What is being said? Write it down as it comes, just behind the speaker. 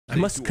I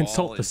must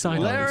consult the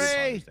sign.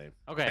 Larry!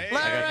 Okay.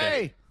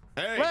 Larry!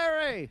 Hey!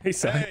 Larry! Hey,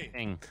 son.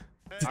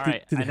 All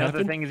right. Did I it know the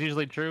happen? thing is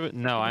usually true.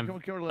 No, I'm.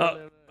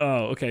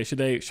 Oh, okay. Should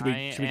we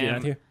get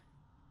out here?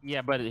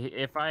 Yeah, but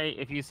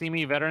if you see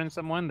me veteran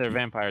someone, they're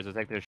vampires. They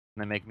take their shit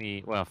and they make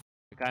me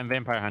I'm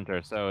vampire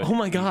hunter. So. Oh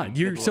my God,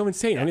 you're so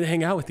insane. I'm gonna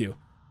hang out with you.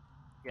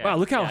 Yeah, Wow,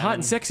 look how hot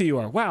and sexy you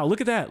are. Wow,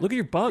 look at that. Look at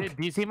your bug.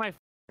 Do you see my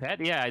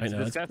pet? Yeah, it's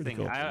disgusting.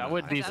 Cool. I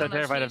would be so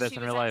terrified of this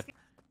in real life.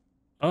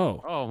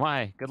 Oh. Oh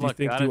my. Good luck.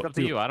 Think God, it's up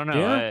to you. I don't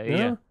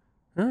know.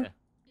 Yeah.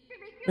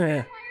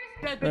 Yeah.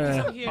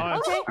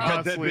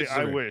 Honestly,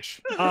 I wish.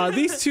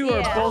 These two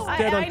are both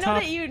dead on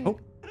top.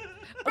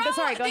 Bro,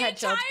 sorry, go ahead,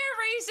 the entire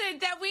reason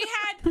that we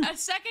had a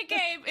second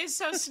game is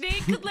so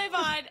Sneak could live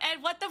on,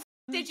 and what the f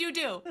did you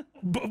do?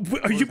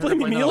 Are you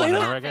blaming me, Elena?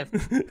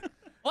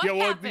 What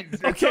happened?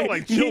 Okay,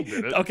 like Chill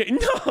did it. Okay,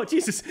 no,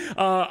 Jesus.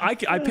 I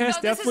passed No, this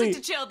definitely.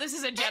 isn't to Chill. This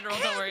is in general.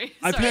 Don't worry.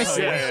 I Sorry. passed.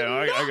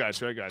 Yeah, I got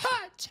you. I got you.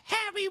 Hurt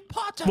Harry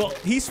Potter. Well,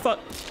 he's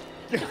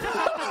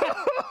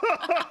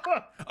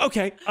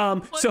Okay,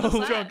 so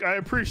Junk, I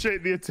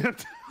appreciate the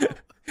attempt.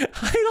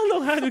 I don't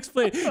know how to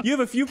explain it. You have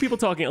a few people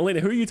talking. Elena,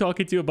 who are you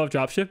talking to above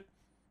dropship?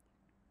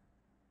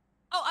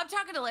 Oh, I'm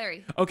talking to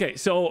Larry. Okay,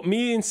 so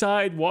me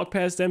inside, walk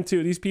past them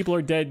two. These people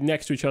are dead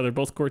next to each other.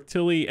 Both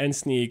Cortilli and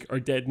Sneak are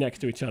dead next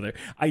to each other.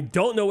 I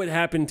don't know what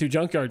happened to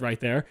Junkyard right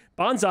there.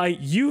 Bonsai,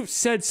 you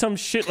said some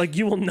shit like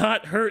you will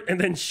not hurt and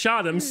then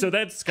shot him, so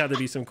that's got to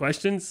be some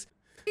questions.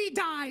 He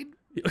died.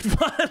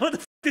 What the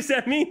f does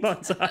that mean,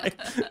 Bonsai?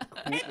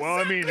 Well,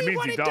 I mean, it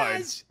means he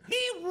died.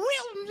 He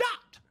will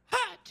not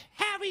hurt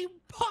Harry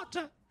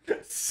Potter.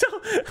 So,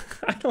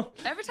 I don't...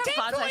 Every time 10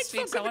 Bonsai points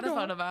speaks, for I want to Gryffindor.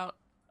 phone him out.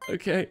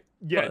 Okay.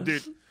 Yeah,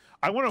 dude.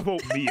 I want to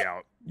vote me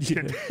out.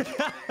 Yeah.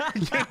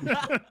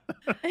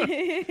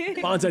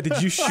 Bonsai,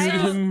 did you shoot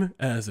him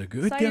as a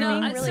good guy?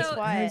 No, And really so,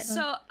 quiet.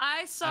 so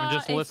I saw I'm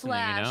just a listening,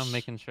 flash,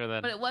 making sure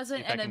that but it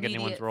wasn't if I an can get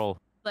anyone's immediate. role.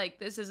 Like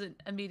this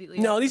isn't immediately.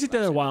 No, these are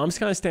dead a while. I'm just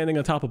kind of standing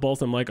on top of both of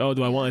them like, oh,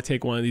 do I want to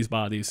take one of these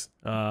bodies?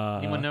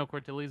 Anyone know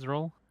Cortilli's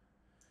role?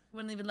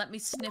 Wouldn't even let me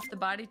sniff the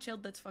body.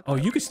 Chilled. That's fucking. Oh,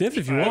 you can sniff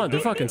if you want.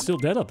 They're fucking still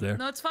dead up there.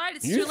 No, it's fine.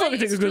 It's You too fucking late.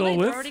 take It's a good too old late.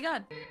 They're whiff. already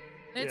gone.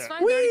 It's Yeah.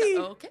 fine. They're already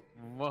gone. Okay.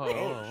 Whoa,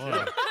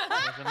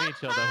 that wasn't me,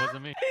 Chill. That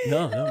wasn't me.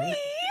 No.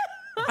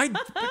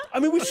 I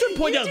mean, we should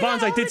point out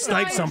Bonsai did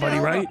snipe somebody,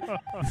 right? You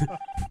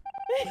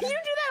do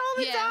that all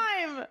the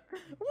time.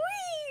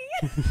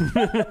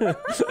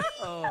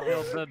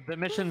 Oh, the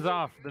mission's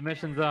off. The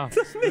mission's off.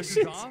 The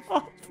mission's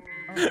off.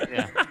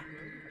 Yeah.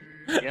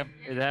 Yep,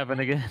 it happened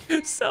again.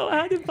 So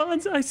how did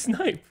Bonsai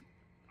snipe?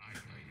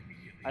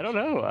 I don't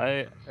know.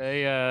 I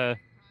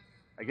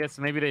guess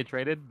maybe they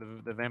traded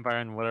the vampire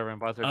and whatever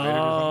imposter traded or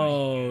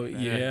Oh,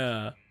 something.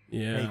 yeah.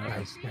 Hey,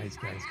 guys.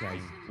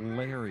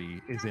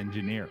 Larry is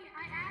engineer.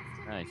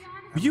 Nice.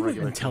 You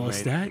wouldn't tell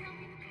us that.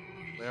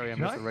 Larry, I'm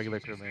just a regular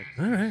crewmate.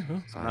 All right.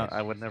 Well.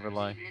 I would never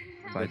lie.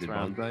 Did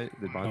Bonsai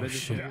Oh,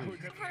 just shit.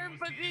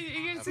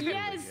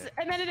 Yes,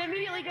 and then it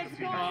immediately gets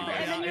cold,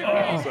 and then you're Oh.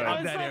 dead. I was so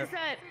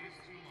upset.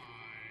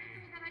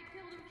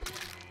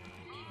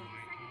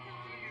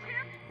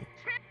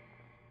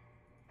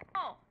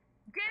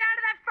 Get out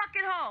of that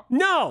fucking hole.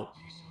 No!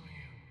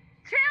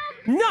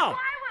 Chill. No!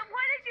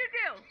 What did you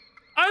do?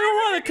 I don't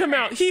want to come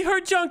out. He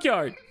hurt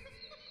Junkyard. God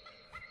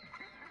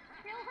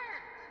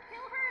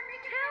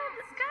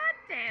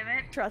damn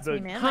it. Trust The me,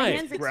 man. Hi. My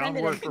hands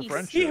extended groundwork in for peace.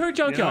 friendship. He hurt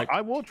Junkyard.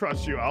 I will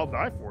trust you. I'll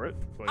die for it.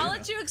 But, I'll yeah.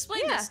 let you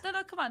explain Yeah. this. No,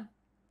 come on.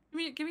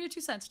 Give me your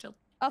 2 cents, Chill.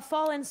 A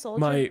fallen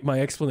soldier.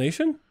 My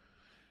explanation?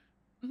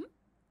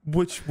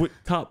 What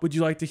top would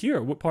you like to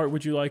hear? What part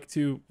would you like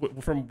to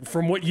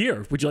from what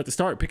year would you like to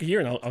start? Pick a year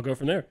and I'll go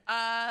from there.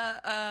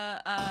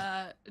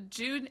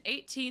 June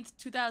 18th,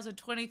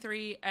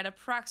 2023 at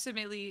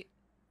approximately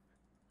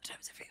what time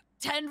is it for you?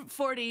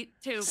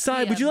 10:42.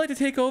 Sai, would you like to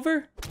take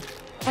over?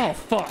 Oh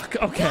fuck.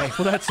 Okay.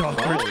 Well, that's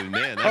awkward. Holy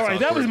man, that's All right,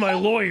 that was my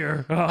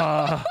lawyer. So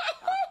I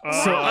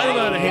don't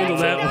know how to handle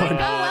that That one.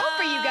 well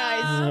for you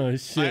guys. Oh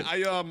shit. I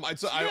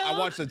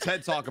watched a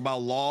TED talk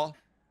about law.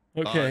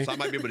 Okay. So I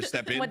might be able to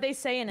step in. What they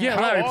say in it. Yeah,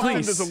 How Larry, often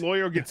please. does a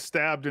lawyer get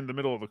stabbed in the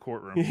middle of the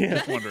courtroom? Yeah.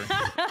 Just wondering.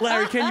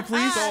 Larry, can you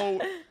please?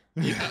 So,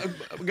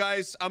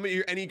 guys,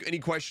 any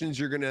questions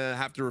you're gonna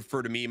have to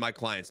refer to me. My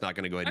client's not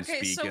gonna go ahead and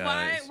Okay, speak. so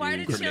why did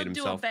incriminate Chill do a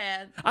himself.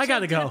 bad? I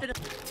gotta Chill go. did a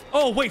bit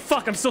Oh wait,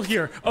 fuck! I'm still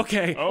here.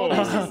 Okay. Oh,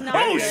 This is not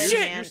oh good, shit!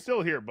 man. You're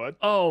still here, bud.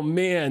 Oh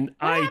man,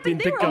 I happened? didn't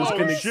They think were I was all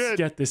gonna shit.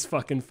 get this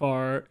fucking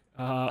far.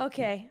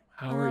 Okay.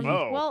 How are you?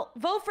 Oh. Well,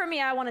 vote for me.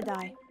 I want to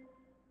die.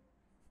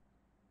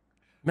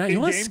 Matt,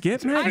 you want to In-game?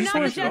 skip, Matt? I'm You not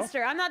just the wanna-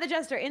 jester. I'm not the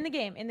jester. In the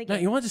game. In the Matt,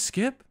 game. you want to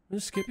skip? You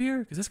want to skip here?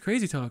 Because that's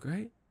crazy talk,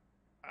 right?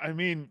 I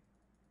mean,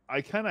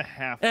 I kind of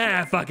have to.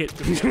 Ah, fuck it.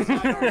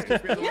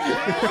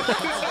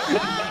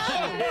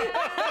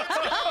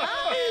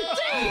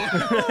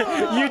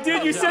 You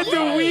did. You said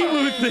the wee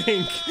woo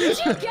thing. Did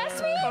you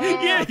guess me?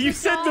 Yeah, you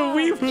said the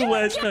wee woo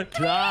last time.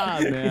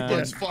 God, man.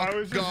 Let's I fuck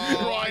was go. just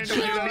trying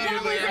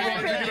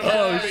to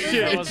Oh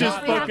shit! It's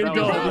just fucking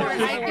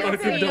done. It's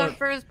just fucking done.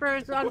 First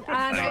person.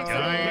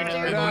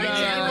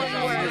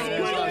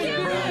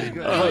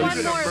 Oh, One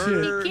shit. more.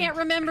 Murder. He can't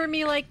remember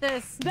me like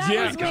this. That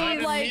Yeah. was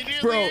me, like,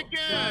 Bro,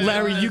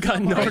 Larry, you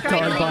got narked Tried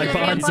to on make by you a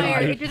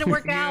vampire. It Bonsai. didn't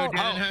work out.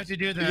 didn't have to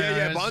do that.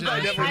 Yeah, Bonsai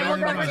It's never I will done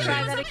never that.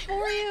 try that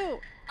for you.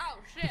 oh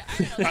shit, I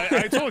didn't know that.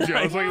 I told you.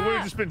 I was like, it would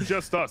have just been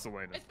just us,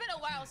 Elena. It's been a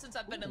while since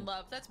I've been in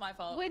love. That's my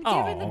fault. When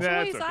Aw. given the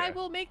That's choice, okay. I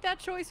will make that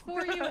choice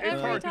for you It's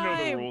every hard to know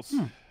the time. rules.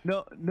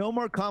 No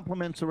more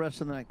compliments the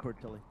rest of the night,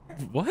 Cortilli.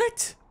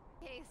 What?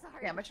 Okay, sorry.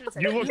 Damn, I should have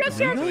said You that. look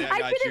Really, I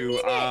got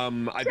you.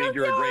 I think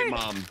you're a great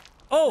mom.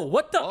 Oh,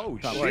 what the? Oh,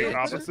 like shit.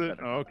 opposite.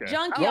 Oh, okay.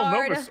 Junkyard. Well,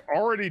 Novus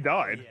already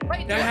died.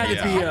 Wait, That had to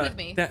no, be he's a with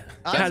me. that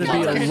I'm had to be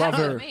not a with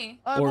lover me.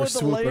 I'm or with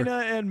swooper. Elena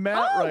and Matt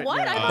Oh, right what?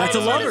 now. I thought That's a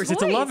it was his lovers.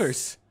 It's a voice.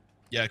 lovers.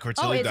 Yeah, Oh,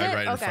 Cortilli is died it?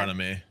 right in Okay. front of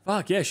me.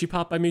 Fuck yeah, she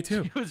popped by me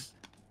too. It was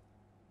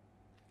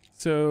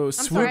So I'm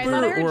sorry, I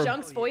thought I swooper heard or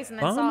Junk's voice and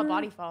then saw a bomber?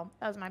 body fall.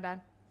 That was my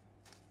bad.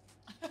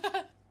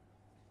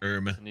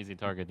 an easy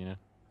target, you know.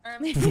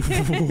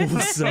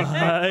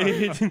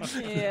 side.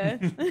 Yeah.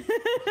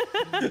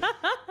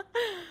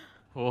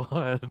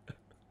 What?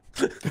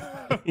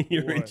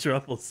 You're in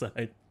trouble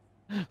side.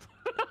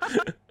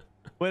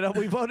 Wait, are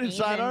we voting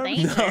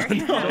sidearms?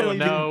 Oh,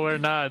 no, we're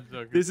not.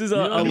 Okay. This is a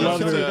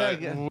Unless lover.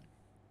 it's Yeah.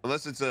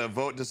 Unless it's a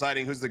vote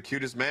deciding who's the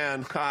cutest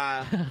man.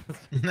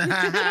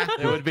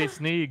 It would be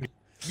Sneak.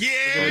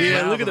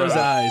 Yeah, look at those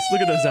eyes.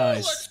 Look at those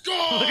eyes. Let's go.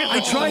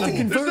 I tried to They're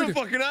convert so her.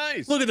 fucking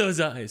eyes. Look at those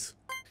eyes.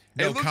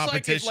 It No looks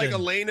like if like competition.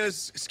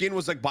 Elena's skin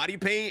was like body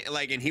paint,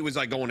 like, and he was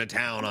like going to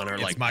town on her,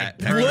 It's like my that.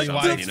 pearly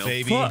What whites, the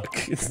baby. fuck?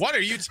 What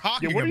are you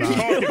talking Yeah, what are you about?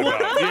 talking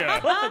about?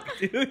 Yeah.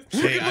 Dude.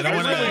 Hey, I don't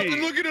want Really?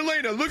 to. Look at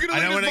Elena. Look at I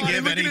don't Elena's want to body.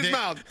 give Look at his anything.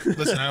 mouth.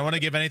 Listen, I don't want to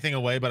give anything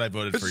away, but I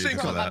voted for you Sing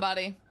because of My that.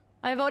 body.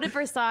 I voted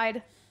for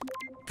side.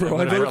 Bro,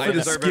 I voted I for the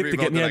deserve skip every to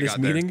get vote me that out of I this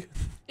got there. meeting.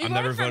 You I'm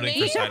never voted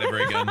voting me? for side ever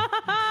again.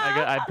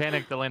 I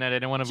panicked, Elena. I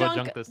didn't want to vote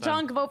Junk this time.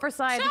 Junk, vote for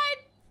side. Side.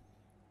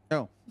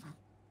 No. Did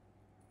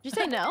you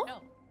say no?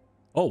 No.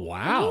 Oh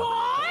wow.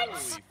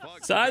 What?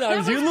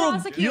 Sidearms, That you was little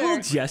prosecutor.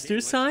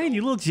 jester side,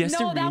 you little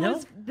jester No,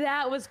 Reno.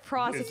 that was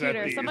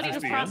prosecutor. the- Somebody is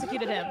just this the end?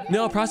 prosecuted him.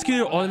 No,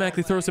 prosecutor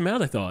automatically throws him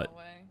out. I thought. No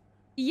way.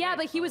 Yeah,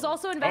 but he was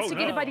also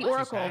investigated no. by the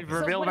Oracle. I So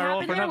revealed what my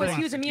role happened for there was nothing.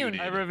 he was immune.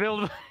 I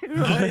revealed. Why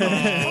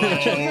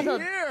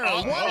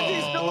is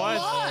he still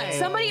alive?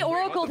 Somebody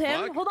oracled the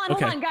him. fuck? Hold on,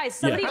 Okay. hold on, guys.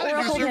 Somebody Yeah. How did you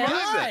oracled him.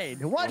 survive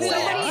that? What?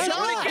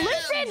 Somebody,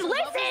 listen.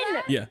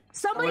 Yeah.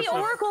 Somebody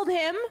oracled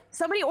him.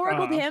 Somebody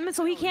oracled him,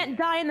 so he can't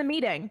die in the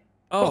meeting.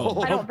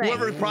 Oh. I don't think.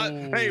 Whoever's whoever's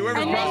And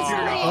then prosecutor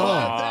somebody-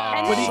 got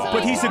and But then he, somebody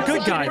but he's a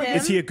good guy. prosecuted him.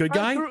 Is he a good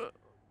guy?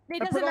 It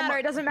doesn't matter.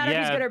 It doesn't matter if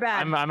he's good or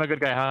bad. I'm a good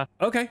guy, huh?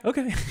 Okay.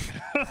 Okay.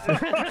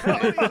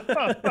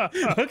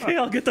 Okay,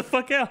 I'll get the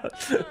fuck out.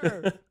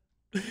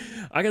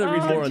 I gotta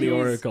read Oh, more on the jeez.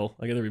 Oracle.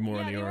 I gotta read more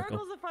Yeah, on the Oracle.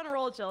 Oracle's a fun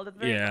roll, Chilled. It's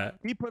very Yeah.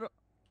 He put.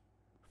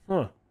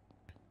 Huh.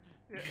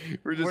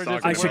 We're just We're talking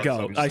just- I should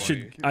about go.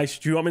 something.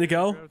 Do you want me to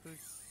go?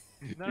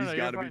 No, He's you're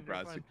got to be fine, you're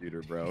fine.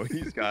 prosecutor, bro.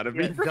 He's got to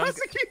Yeah, be Junk,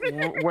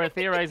 prosecutor. we're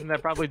theorizing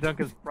that probably Junk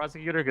is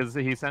prosecutor because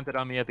he sent it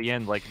on me at the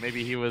end. Like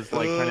maybe he was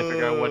like trying to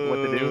figure out what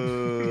to do.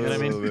 You know what I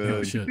mean?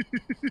 Oh shit.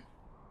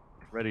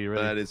 Ready.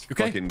 That is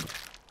Okay. fucking.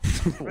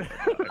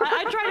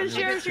 I tried to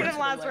share shoot him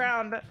last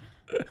round.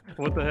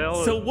 What the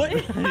hell? So what?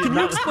 Can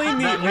you explain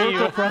the Not me.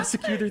 Oracle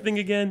prosecutor thing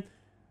again?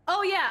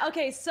 Oh yeah,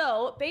 okay,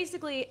 so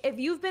basically if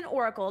you've been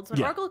oracled, so an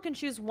Yeah. oracle can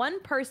choose one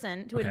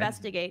person to Okay.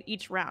 investigate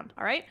each round,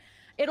 all right?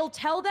 It'll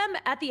tell them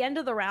at the end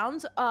of the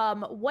round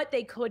what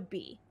they could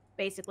be,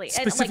 basically.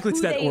 Specifically to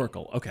who that they-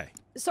 Oracle. Okay.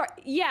 Sorry,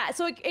 yeah,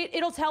 so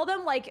it'll tell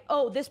them like,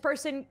 oh, this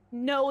person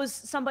knows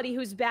somebody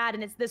who's bad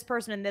and it's this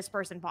person and this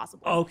person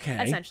possibly.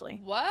 Okay. Essentially.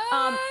 What?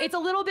 It's a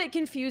little bit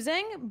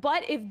confusing,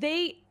 but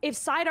if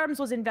Sidearms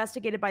was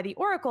investigated by the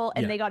Oracle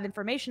and Yeah. they got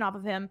information off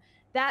of him,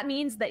 that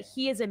means that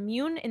he is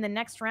immune in the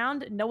next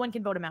round. No one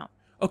can vote him out.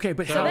 Okay,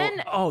 but So how?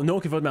 then- Oh, no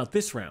one can vote him out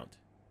this round.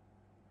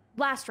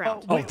 Last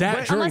round. Oh, that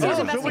during Unless the he's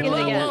round. investigated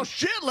again. Well,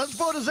 shit. Let's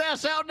vote his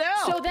ass out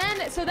now. So then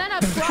a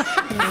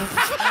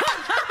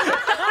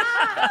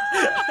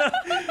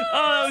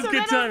Oh, that was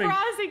good timing.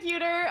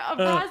 prosecutor,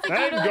 That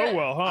didn't go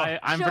well, huh?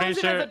 I'm chose pretty him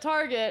sure. as a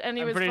target, and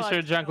he I'm was pretty fucked.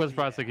 sure Junk was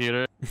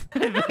prosecutor.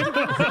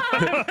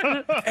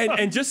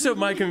 And just so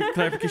my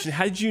clarification,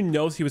 how did you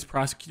know he was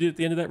prosecuted at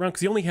the end of that round?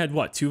 Because he only had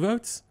what, 2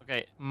 votes?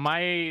 Okay,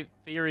 my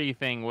theory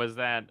thing was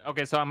that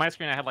okay, so on my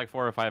screen I had like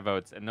 4 or 5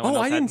 votes, and no one Oh,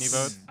 else I had didn't. any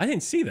votes. I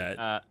didn't see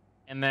that.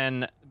 And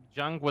then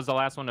Junk was the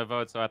last one to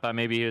vote, so I thought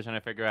maybe he was trying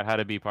to figure out how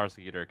to be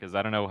prosecutor, because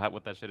I don't know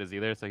what that shit is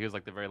either. So he was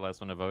like the very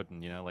last one to vote,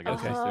 and you know, like I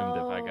just Okay. assumed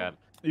if I got.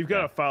 You've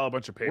got to file a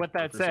bunch of papers. With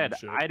that said,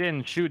 I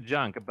didn't shoot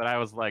Junk, but I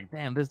was like,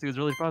 damn, this dude's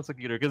really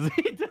prosecutor, because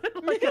he did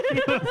it like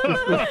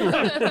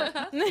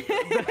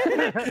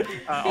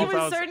He also,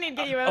 was certain he'd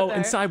get you out Oh, there.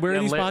 inside, where are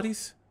Yeah, these lit-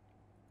 bodies?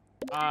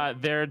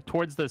 they're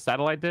towards the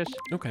satellite dish.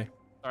 Okay.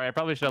 Sorry, I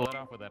probably should have let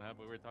off with that, huh?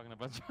 But we were talking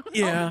about.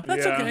 Yeah,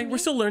 that's Yeah. okay. We're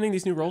still learning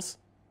these new roles.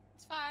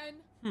 It's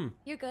fine.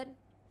 You're good.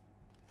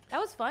 That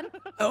was fun.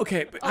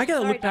 Okay, but I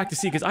gotta sorry, look back to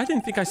see, because I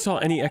didn't think I saw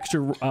any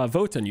extra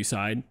votes on you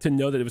side to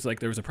know that it was like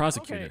there was a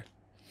prosecutor.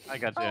 I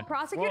got Oh, you.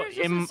 prosecutor's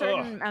Well, just a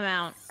certain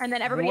amount, and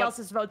then everybody What-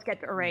 else's votes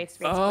get erased.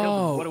 Basically.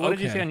 Oh, What did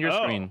you see okay. on your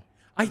Oh. screen?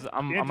 I- 'Cause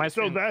on Yeah, my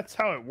so screen. that's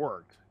how it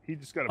worked. He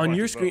just got a On bunch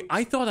your of screen, votes.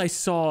 I thought I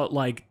saw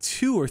like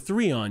 2 or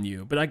 3 on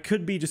you, but I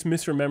could be just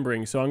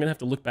misremembering. So I'm gonna have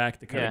to look back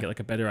to kind of get like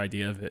a better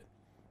idea of it.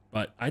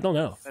 But I don't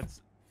know.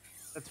 That's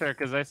fair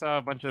because I saw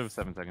a bunch of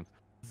 7 seconds.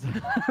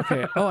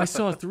 Okay. Oh, I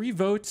saw 3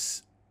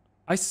 votes.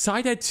 I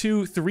side had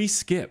 2, 3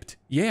 skipped.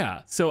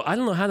 Yeah. So I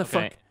don't know how the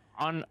fuck.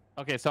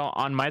 Okay, so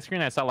on my screen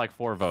I saw like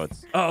 4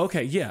 votes. Oh,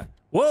 okay. Yeah.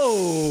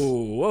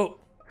 Whoa. Whoa.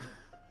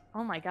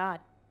 Oh my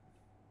god.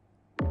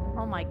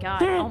 Oh my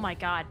god. Oh my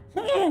god.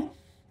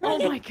 Oh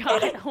my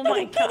god. Oh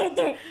my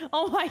god.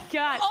 Oh my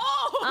god.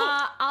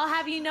 Oh! I'll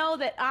have you know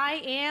that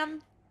I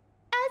am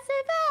a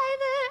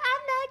survivor.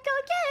 I'm not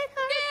gonna get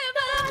hurt.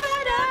 I'm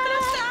not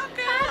gonna stop,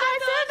 girl.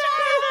 I'm a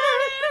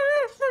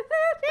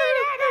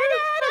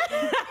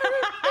survivor.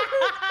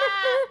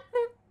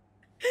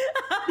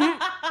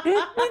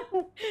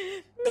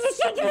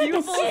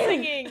 Beautiful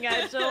singing,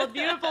 Jill.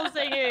 Beautiful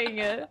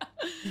singing.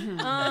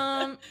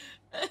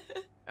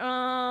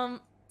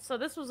 So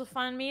this was a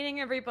fun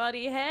meeting,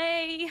 everybody.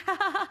 Hey.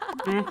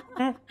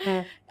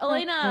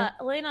 Elena,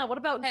 what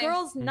about Hey.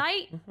 girls'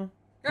 night?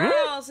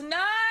 Girls'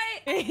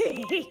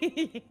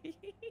 night.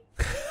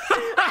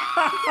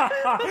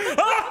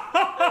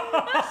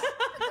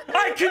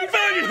 I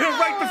converted her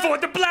right before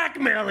the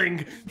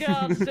blackmailing.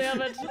 God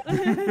damn it. Wait,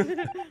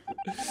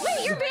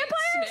 you're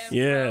vampires?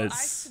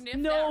 Yes.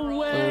 No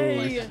way.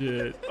 Holy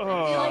shit.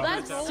 Oh,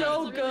 that's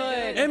so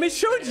good. And it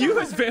showed you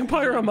as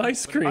vampire on my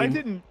screen. I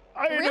didn't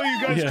know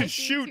you guys could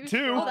shoot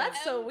too. Oh,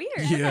 that's so weird.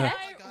 Yeah.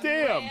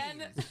 Damn.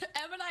 Em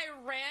and I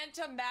ran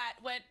to Matt.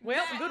 Went.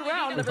 Well, Matt, good we need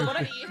round, a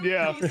everybody. body.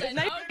 Yeah. He said,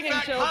 Nice okay.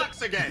 game, Jill.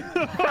 again.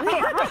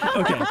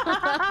 Okay.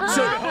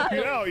 So Help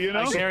you out, you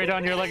know? I carried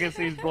on your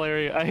legacies,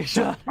 Blair. I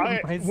shot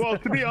Well,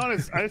 to be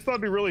honest, I just thought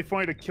it'd be really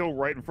funny to kill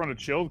right in front of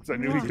Chilled because I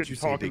knew he couldn't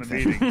talk in the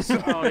meeting.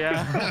 So. Oh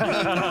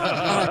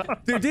yeah.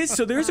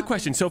 there's a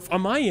question. So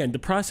on my end, the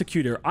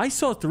prosecutor, I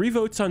saw 3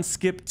 votes on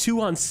Skip, 2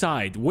 on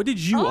Side. What did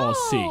you all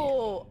see?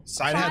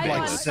 Side had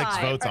like on 6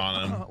 Side. votes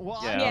on him.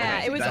 Yeah,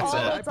 okay. it was That's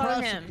all it. votes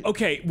on him.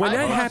 Okay, when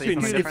that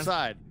happens,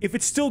 different if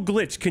it's still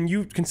glitched,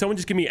 can someone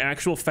just give me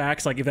actual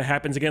facts? Like if it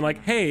happens again,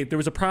 like hey, there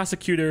was a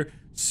prosecutor,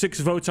 6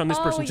 votes on this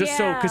Oh, person, just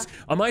so yeah. because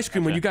on my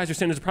screen when you guys are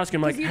saying there's a prosecutor,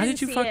 I'm like, 'Cause you how didn't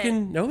did you see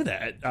fucking know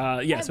that?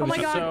 Yeah, so Oh my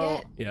god.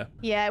 So yeah.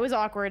 Yeah, it was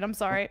awkward. I'm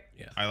sorry.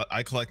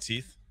 I collect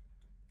teeth.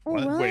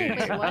 Wait, what? wait,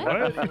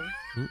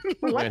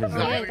 What? he's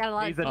Got a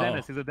lot a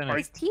dentist. He's a dentist.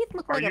 His teeth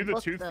look Are like you a the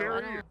book, tooth though.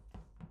 fairy?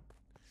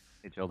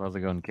 Hey, Chilled, how's it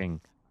going, King?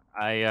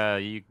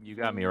 You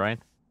got me right.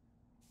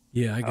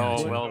 Yeah, I got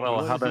Oh you.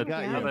 well, how the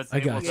I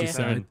got you,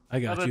 Side.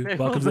 I got you.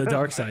 Welcome to the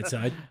dark side,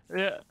 Side.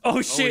 Yeah.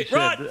 Oh shit!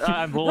 Run!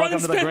 I'm Run welcome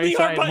and to the spam gray the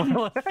side. R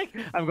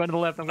button. I'm going to the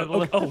left. I'm going to the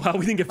left. Oh wow,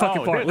 we didn't get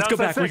fucking Oh, far. dude, Let's that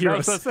go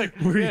was so back. sick.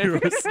 We're That was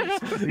heroes. so sick. We're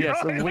Yeah. heroes. Yes.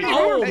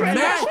 Oh,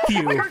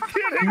 Matthew!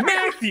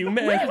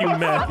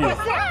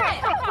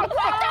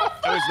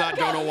 I was not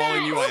Donald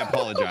Walling you. I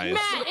apologize.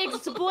 Matt,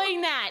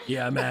 explain that.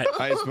 Yeah, Matt.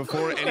 Guys,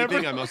 before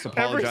anything, I must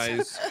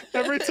apologize.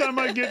 Every time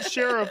I get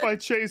sheriff, I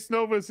chase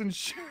Novus and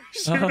shoot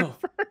him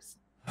first.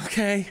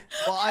 Okay.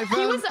 Well, I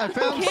found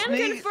can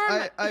Sneak.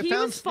 confirm I he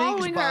found was Sneak's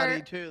following body her.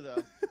 too,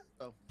 though.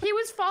 He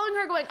was following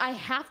her going, I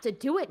have to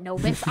do it,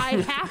 Novus. I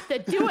have to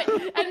do it.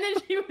 And then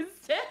she was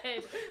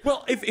dead.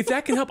 Well, if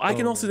that can help, I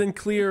can also then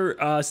clear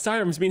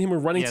Styroms. Me and him were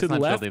running Yeah, to it's the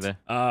not left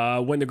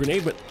Chilled when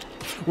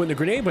the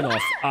grenade went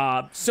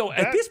off. So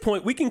at this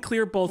point, we can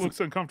clear both.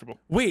 Looks uncomfortable.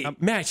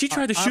 Wait, Matt, she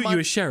tried to shoot you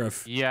as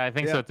sheriff. Yeah, I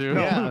think so too.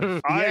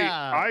 Yeah.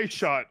 I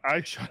shot her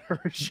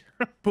as sheriff.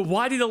 But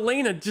why did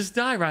Elena just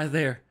die right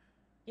there?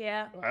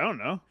 Yeah. I don't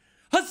know.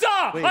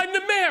 Huzzah! I'm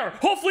the mayor.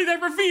 Hopefully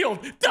that revealed.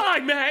 Die,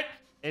 Matt.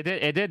 It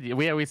did.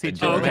 We see.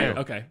 Oh,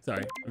 okay.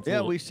 Sorry. It's a Yeah,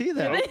 little- we see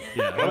that.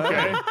 Yeah.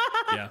 Okay.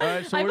 Yeah. All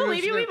right, so I we were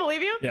believe you. still- We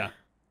believe you. Yeah.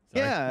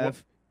 Sorry. Yeah.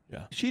 Yeah.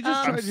 She just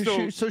I'm tried to still-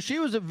 shoot. So she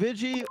was a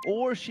Vigi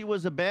or she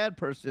was a bad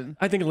person.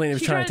 I think Elena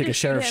was She trying tried to take to a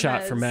sheriff shoot him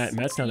shot for as- Matt.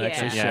 Matt's not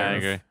actually Yeah. Yeah, I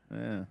sheriff. agree.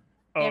 Yeah.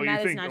 Oh, you Matt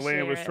is think not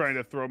Elena was sheriff. trying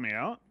to throw me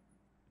out?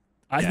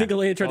 I think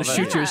Elena tried to Well,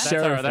 shoot you as that's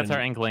sheriff. That's our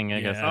and- inkling,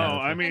 I guess. Oh,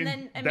 I mean,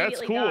 then that's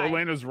immediately cool. die.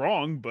 Elena's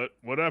wrong, but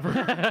whatever.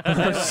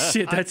 Oh,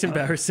 shit, that's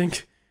embarrassing.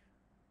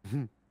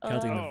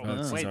 Counting Oh. the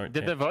votes Wait, aren't.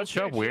 did the votes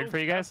show up weird for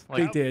you guys?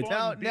 They did.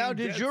 Now,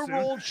 did your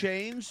role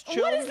change?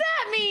 What does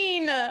that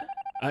mean? What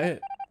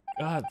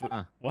God,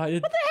 why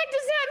did the heck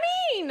does that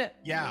mean?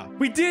 Yeah.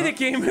 we did it,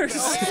 gamers?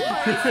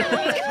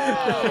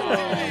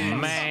 Oh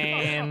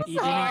man. You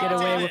didn't get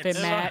away with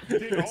it, Matt. You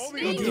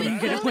didn't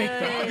get away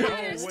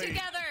Vampires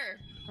together.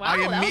 Wow, I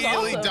that was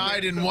immediately awesome.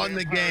 died and won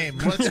the game.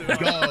 Let's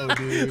go,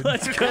 dude.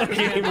 Let's go,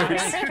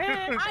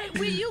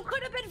 gamers. You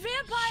could have been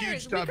vampires.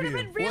 Huge We could have W.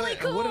 been really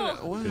cool.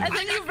 what- And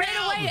then you ran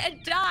away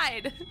and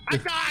died. I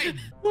died.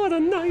 What a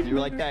night. You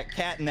were like that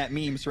cat in that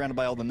meme surrounded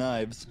by all the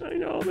knives. I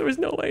know, there was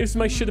no way. This is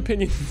my shit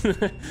opinion.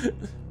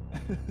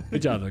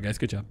 Good job, though, guys.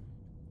 Good job.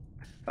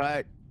 All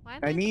right.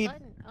 I need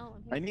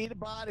a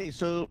body.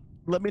 So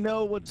let me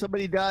know when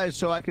somebody dies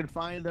so I can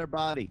find their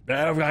body.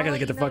 I gotta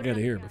get the fuck out of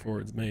here before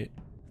it's made.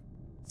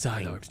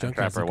 Side arcs, junk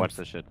Trapper, guys, watch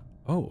this shit.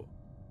 Oh.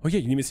 Oh, yeah,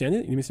 you need me to stand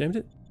it? You need me to stand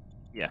it?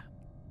 Yeah.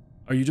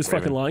 Are you just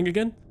Raven. fucking lying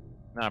again?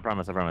 No, I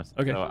promise.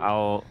 Okay.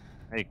 So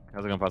Hey,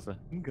 how's it going, Pasta?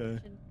 Okay.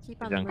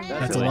 Keep on Junk. moving.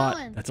 That's a lot.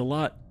 That's a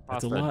lot.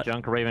 That's a Pasta, lot.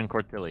 Junk, Raven,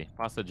 Cortilli.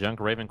 Pasta, Junk,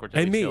 Raven,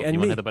 Cortilli. And me, Chill. and You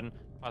wanna me. hit the button?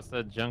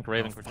 Pasta, Junk,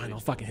 Raven, Oh, Cortilli. fine, I'll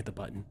fucking hit the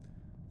button.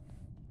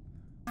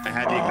 I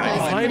had to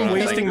If I'm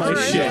wasting my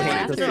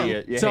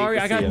shit. Sorry,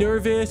 I got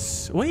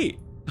nervous. Wait.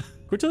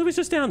 Cortilli was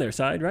just down there,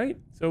 side, right?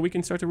 So we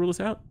can start to rule this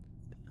out?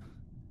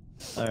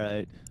 All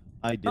right.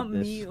 I did Not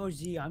this. me or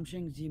Z. I'm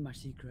showing Z my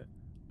secret.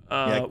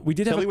 We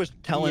did have Tilly a... was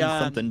telling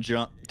something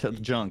to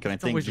Junk, and I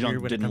think always weird Junk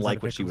when it didn't comes out like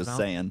of what she was Victor's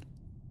mouth. saying.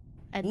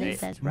 I think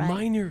that's right.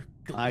 minor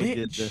glitch. I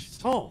did this.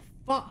 Oh,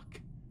 fuck.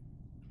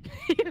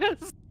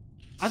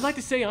 I'd like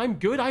to say I'm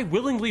good. I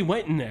willingly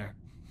went in there.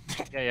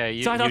 Yeah,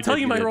 you. Side, I'll tell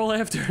you my role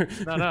after.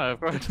 No, of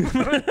course.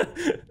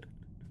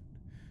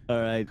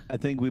 All right. I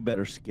think we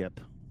better skip.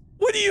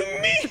 What do you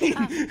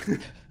mean?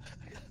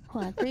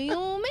 What do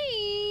you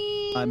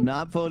mean? I'm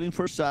not voting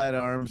for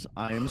sidearms.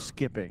 I am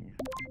skipping.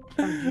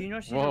 Do you know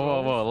she's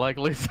Whoa.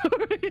 Likely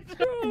story.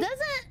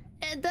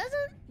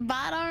 Doesn't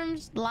bot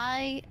arms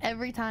lie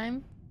every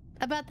time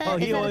about that? Oh,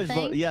 Is he that a always thing?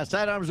 votes. Yeah,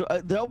 sidearms.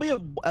 There'll be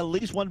at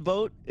least one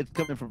vote. It's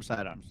coming from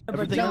sidearms. But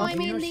Everything Junk, else. I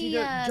do you mean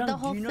know the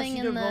whole thing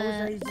in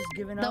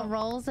the the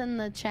roles in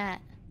the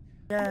chat.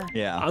 Yeah.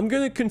 Yeah. I'm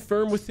going to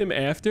confirm with him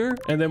after,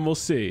 and then we'll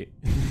see.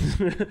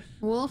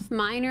 Wolf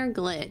minor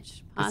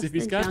glitch. As if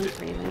he's got Junk it.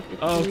 Raven,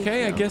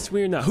 Okay, I guess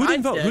we're not. Who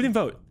didn't vote? Who didn't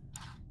vote?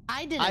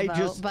 I didn't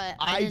vote, but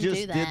I didn't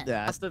just do that. did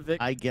that. Pasta Vic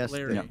I guessed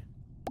Larry. it.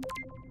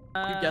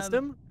 You guessed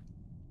him?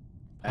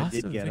 I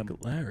did get him.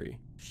 Larry.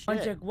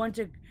 One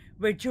sec.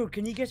 Wait, Joe,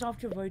 can you guess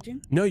after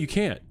voting? No, you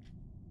can't.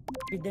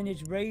 Okay, then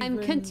it's Raven. I'm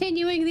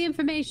continuing the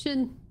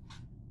information.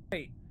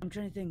 Wait, I'm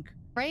trying to think.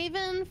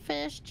 Raven,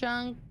 Fish,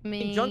 Junk,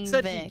 me, Junk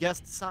said Vic. he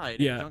guessed side.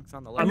 Yeah. Junk's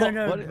on the I'm left.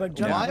 not- but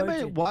Junk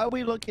voted. Why are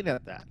we looking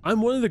at that?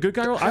 I'm one of the good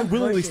guys. I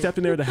willingly stepped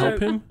in there to help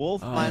him.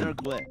 Wolf minor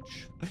glitch.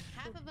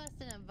 Half of us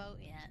didn't vote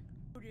yet.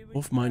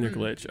 Wolf minor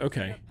glitch.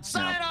 Okay.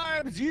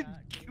 Sidearms! You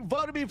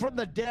voted me from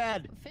the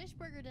dead.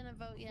 Fishburger didn't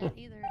vote yet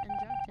either, and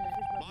Junk didn't.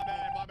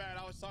 My bad.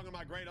 I was talking to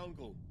my great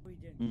uncle.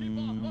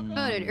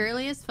 Voted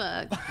early as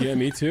fuck. Yeah,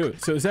 me too.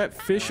 So is that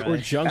Fish or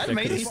Junk? That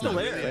could have still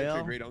signed?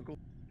 there. Great uncle.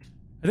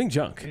 I think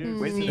Junk. I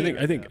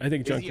think Is he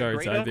a Junkyard's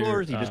great uncle either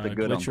or is he just a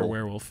good glitch or uncle?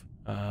 werewolf.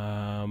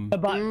 But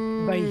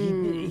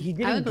he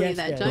didn't I would believe guess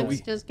that.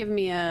 Junk's just giving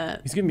me a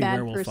He's giving me bad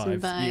werewolf person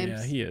vibes. vibes.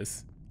 Yeah, he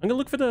is. I'm gonna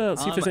look for the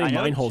see if there's I any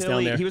know mine holes down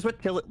Tilly- there. He was with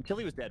Tilly.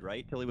 Tilly was dead,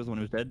 right? Tilly was the one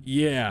who was dead.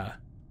 Yeah,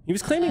 he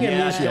was claiming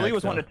Yeah, amnesiac. Tilly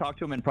was though. wanting to talk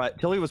to him in private.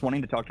 Tilly was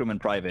wanting to talk to him in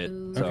private.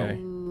 So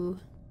Okay.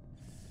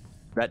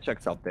 that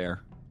checks out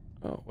there.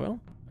 Oh well,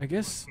 I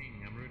guess.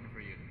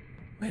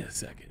 Wait a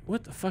second.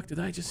 What the fuck did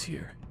I just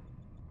hear?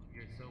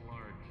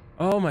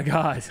 Oh my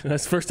god,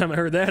 that's the first time I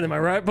heard that. Am I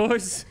right,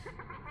 boys?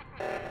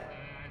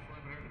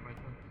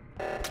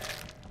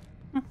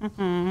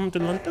 Dun,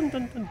 dun, dun,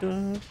 dun, dun,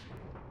 dun.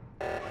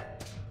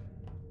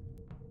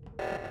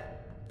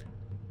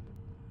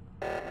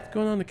 What's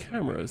going on in the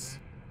cameras?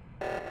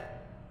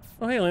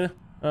 Oh, hey, Elena.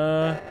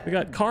 We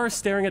got cars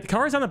staring at the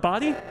car is on the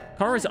body.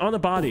 Car is on the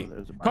body.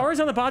 Car is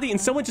on the body, and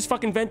someone just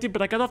fucking vented,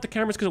 but I got off the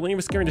cameras because Elena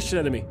was scaring the shit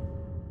out of me.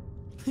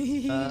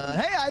 Hey,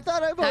 I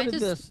thought I voted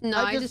this.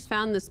 I just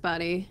found this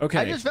body. Okay.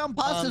 I just found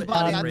Pasta's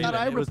body. I thought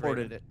I Raven. It was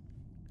reported it.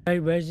 Hey,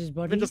 where's his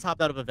body? Raven just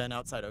hopped out of a vent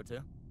outside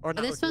O2. Or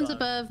not This O2, one's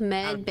above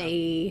Med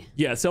Bay.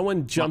 Yeah,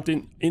 someone jumped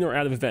in or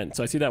out of event,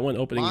 so I see that one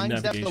opening in Mine's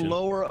at the navigation.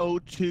 lower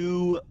O2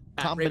 Raven just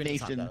hopped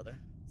combination out of there.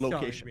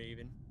 location. Sorry,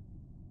 Raven.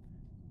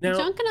 Now,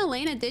 Junk and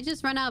Elena did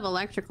just run out of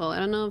electrical. I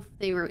don't know if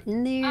they were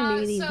in there.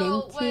 Maybe they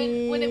So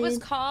vented. when it was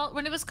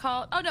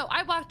called, oh no,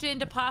 I walked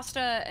into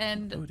Pasta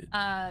and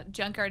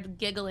Junkyard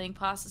giggling.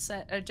 Pasta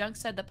said, Junk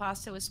said the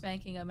Pasta was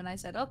spanking him, and I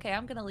said, okay,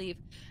 I'm gonna leave.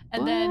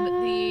 And then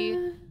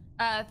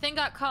the thing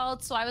got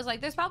called, so I was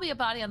like, there's probably a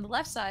body on the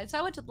left side. So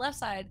I went to the left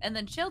side, and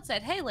then Chilled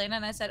said, hey, Lena,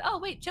 and I said, oh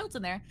wait, Chilled's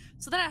in there.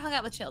 So then I hung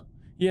out with Chilled.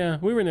 yeah,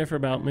 we were in there for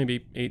about maybe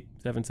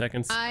 8-7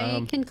 seconds.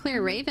 I can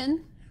clear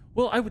Raven.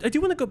 Well, I do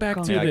want to go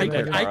back to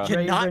I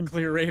cannot Raven.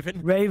 clear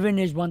Raven. Raven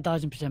is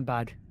 1000%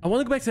 bad. I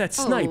want to go back to that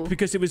snipe Oh.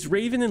 because it was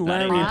Raven and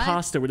Larry and What?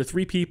 Pasta were the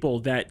three people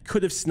that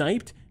could have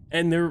sniped,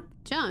 and they're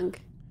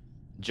Junk.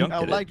 Junk I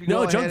would did like it. to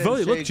No, go Junk ahead and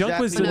voted. say Look, Junk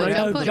was exactly the what right-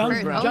 happened. Junk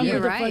voted Junk first. Oh, was you're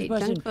the right. first Junk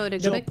person.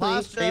 voted So quickly.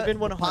 Pasta- Raven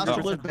Pasta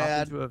 100% was hopped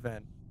bad, into a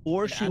vent.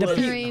 or she The was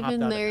pe-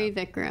 Raven, Larry,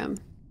 Vikram.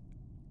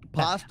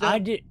 Pasta. I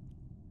did.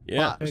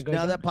 yeah.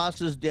 Now that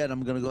Pasta's dead,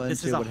 I'm gonna go ahead and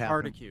This say is a what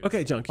hard happened. accuse.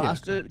 Okay, Junk. Yeah.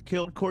 Pasta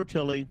killed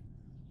Cortilli,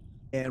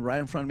 and right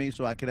in front of me,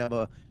 so I could have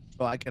a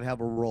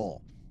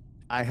roll.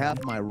 I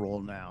have my roll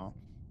now,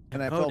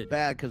 and I felt Voted.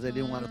 bad because I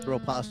didn't want to throw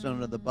Pasta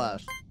under the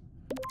bus.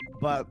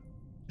 But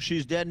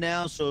she's dead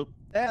now, so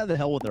the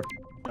hell with her.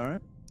 All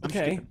right.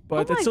 Okay, but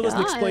Oh that my still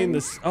doesn't explain God.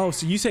 this. Oh,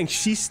 so you saying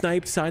she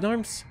sniped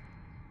sidearms?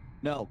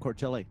 No,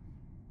 Cortilli.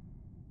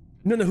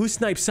 No, who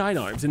sniped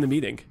sidearms in the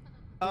meeting?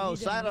 Oh,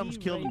 Sidearms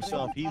killed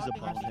himself. He's a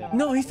bonehead.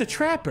 No, he's the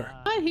trapper.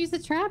 What? He's the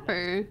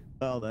trapper.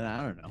 Well, then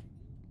I don't know.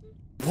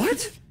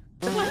 What?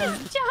 What is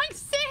Junk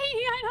saying?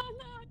 I don't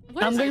know.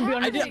 I'm gonna be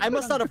honest. I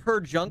must not have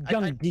heard Junk. I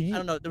Junk, did you,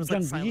 don't know. There was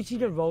Junk, like did you see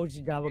the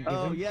roles that were given?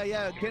 Oh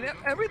yeah.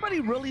 Everybody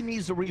really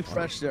needs to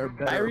refresh their.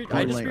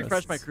 I just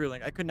refreshed my crew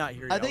link. I could not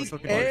hear you. I think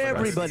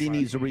everybody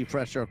needs to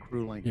refresh their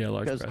crew link. Yeah,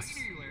 large press.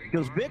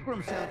 Because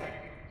Vikram sounds.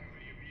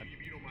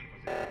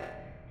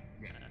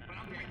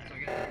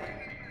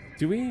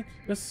 Do we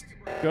just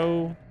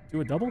go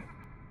do a double?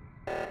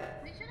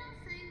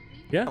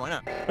 Yeah. Why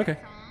not? Okay.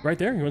 Right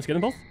there. You want to get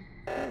them both?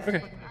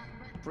 Okay.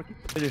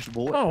 Finished,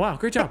 boy. Oh wow,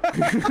 great job.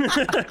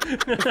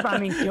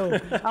 Spamming kill.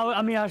 I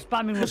was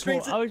spamming No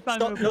strings,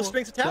 no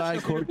strings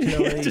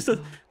attached. Just a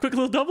quick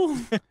little double.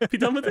 Be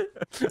done with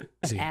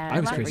it. I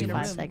was crazy.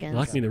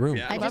 Locked me in the room.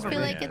 I just feel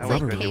like it's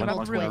Rubber like room.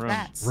 cabled with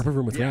rats. Rubber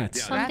room with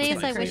rats. Some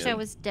days I wish I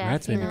was dead.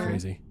 Rats made me you know?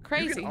 crazy.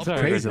 Crazy.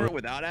 Crazy.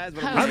 Without ads,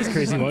 but I was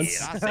crazy once.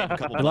 They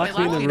locked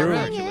me in the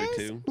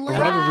room. A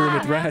rubber room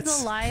with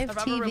rats. Live A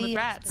rubber room with TV.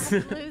 rats.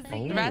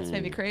 The rats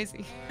made me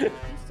crazy.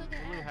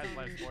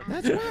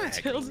 That's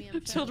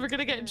right. Chilled, we're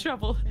gonna get in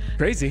trouble.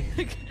 Crazy.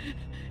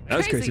 I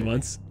was crazy Crazy.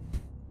 once.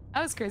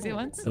 I was crazy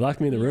once. They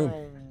locked me in the room.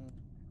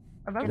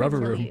 A Rubber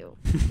room.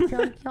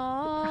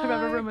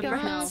 rubber room with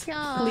rats.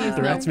 Please,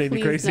 The rats made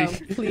me crazy.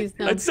 Please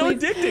no. It's so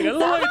addicting. I don't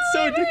know why it's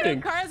so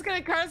addicting. Cara's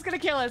gonna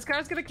kill us.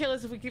 Cara's gonna kill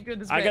us if we keep doing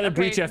this. I gotta Okay,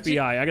 breach did you-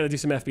 FBI. I gotta do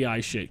some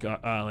FBI shit,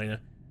 Elena.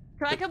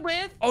 Can I come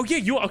with? Oh yeah,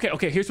 you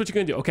okay? Here's what you're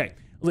gonna do. Okay,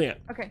 Leah.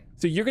 Okay.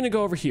 So you're gonna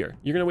go over here.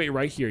 You're gonna wait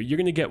right here. You're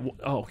gonna get.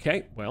 Oh,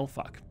 okay. Well,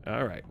 fuck.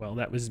 All right. Well,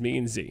 that was me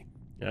and Z.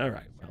 All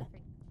right.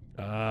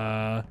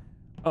 Well.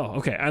 Oh,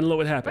 okay. I don't know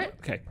what happened. What?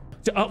 Okay.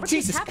 Oh, What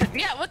Jesus. just happened?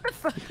 Yeah. What the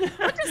fuck?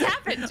 What just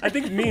happened? I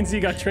think me and Z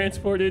got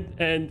transported,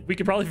 and we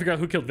could probably figure out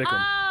who killed Vikram.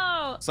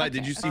 Oh. Side,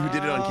 did you see who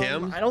did it on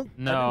cam? I don't.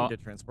 No. I didn't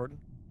get transported.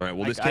 All right,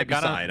 well, this I can't be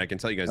got on- Side. I can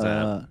tell you guys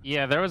that.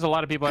 Yeah, there was a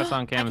lot of people I saw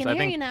on cams. I can I hear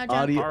think you now,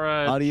 Junk.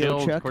 Kara, audio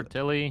Chilled, check.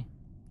 Cortilli.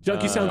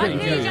 Junk, you sound great. I We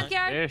can hear can you, hear you.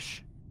 Junkyard.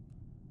 Ish.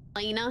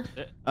 Lena.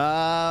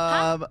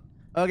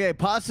 Okay,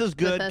 Pasta's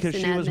good us because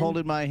in she was admin.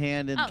 holding my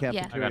hand in Oh, yeah.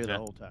 cafeteria I gotcha. the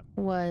whole time.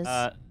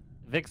 Was.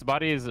 Vic's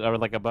bodies are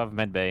like above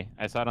medbay.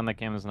 I saw it on the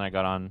cams when I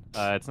got on.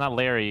 It's not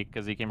Larry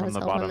because he came from was the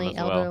bottom only as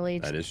well. elderly.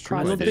 That is true.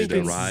 I I don't did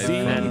think it's arrive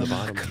Z. from the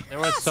bottom. There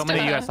was so many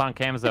of you guys on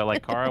cams though.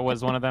 Like Kara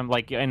was one of them.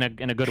 Like in a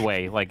good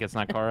way. Like it's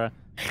not Kara.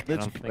 I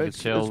don't think it's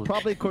Chilled. It's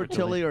probably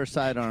Cortilli or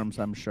Sidearms,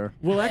 I'm sure.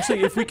 Well,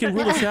 actually, if we can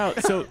rule this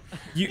out, so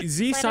Z, Sidearms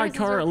is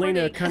Sidecar,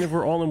 Elena recording. kind of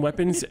were all in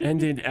weapons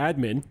and in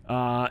admin.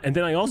 And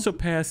then I also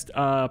passed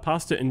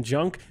Pasta and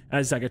Junk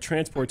as like a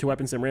transport to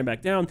weapons and ran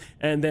back down.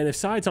 And then if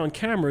Side's on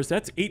cameras,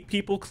 that's 8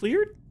 people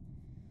cleared.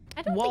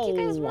 I don't think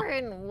you guys were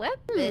in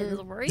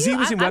weapons, were you? Z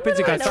was in weapons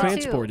and got literally in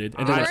O2. transported.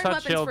 And We then were I in saw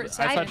weapons Chilled. first.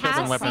 I I saw Chilled in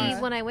passed weapons.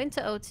 Z when I went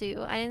to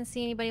O2. I didn't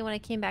see anybody when I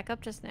came back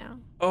up just now.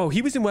 oh,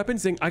 he was in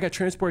weapons. Then I got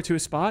transported to a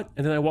spot,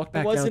 and then I walked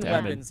back It was down in to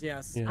weapons, admin.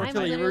 yes. Yeah. I'm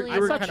Cortilli, you were, literally- I you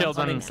were saw kind of Chilled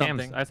on hunting cams.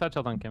 something. I saw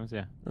Chilled on cams.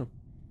 Yeah.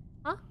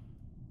 Huh?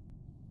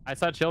 I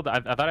saw Chilled. I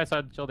thought I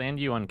saw Chilled and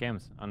you on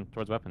cams on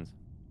towards weapons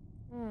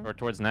or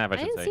towards nav. I I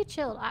should didn't say. see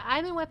Chilled.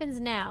 I'm in weapons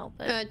now,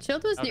 but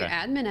Chilled was near Okay.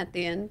 admin at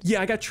the end.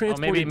 Yeah, I got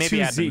transported maybe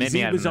to admin, Z. maybe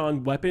Z was admin.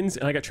 on weapons,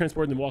 and I got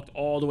transported and walked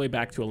all the way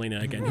back to Elena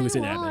again, who was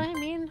in well, admin. I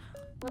mean,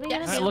 what are you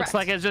Yes. gonna It do? looks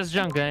like it's just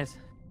Junk, guys.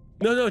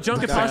 No,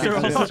 Junk and Pasta are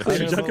also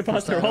clear. Junk and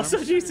Pasta are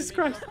also. Jesus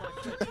Christ.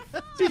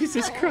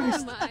 Jesus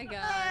Christ. Oh my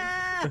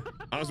god.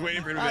 I was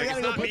waiting for him to be I like, gotta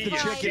it's go not put me. the you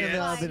chicken in the shit."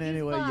 oven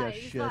anyway,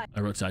 you shit. I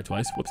wrote side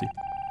twice. Whoopsie.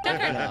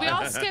 Junkyard, we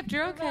all skipped.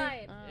 You're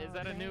okay. Is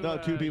that a new? No,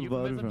 2 people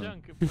voted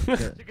euphemism, for him.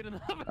 Junk? Chicken in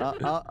the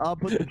oven. I'll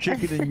put the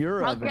chicken in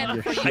your I'll oven. get it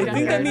you for you, shit. I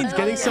think that means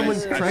getting someone I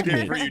skipped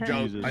pregnant. for you,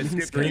 Junk. I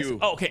skipped for you.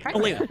 Oh, okay,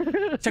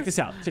 Elena, check this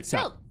out. Check this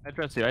out. I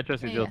trust you. I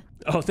trust you, Jill.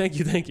 Oh, thank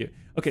you.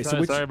 Okay,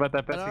 so Sorry about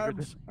that.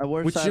 Sidearms?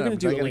 Where's what you're gonna sidearms?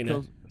 do, I gotta Elena?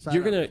 kill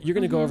You're sidearms.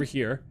 gonna go over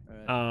here,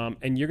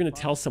 and you're gonna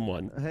tell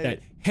someone Hey, that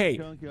hey,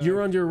 Junkyard,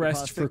 you're under arrest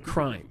Pasta, for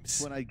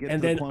crimes, when I get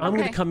and to the then point I'm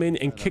where- gonna come in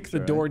and Okay. kick the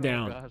I'm door sure.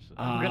 down. Gosh,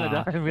 I'm gonna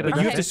die. I'm gonna But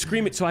you have die. to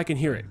scream it so I can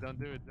hear it. Don't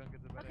do it. Junk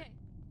is a better. Okay.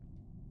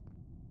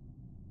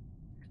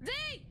 Z,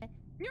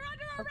 you're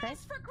under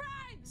arrest for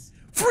crimes.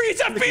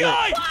 Freeze,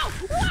 FBI!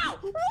 Wow!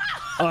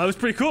 Oh, that was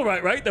pretty cool,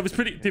 right? That was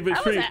pretty. That was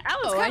pretty. That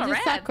was Oh, I kind of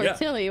just saw rad.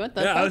 Cortilli. What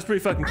the Yeah, that fuck? was pretty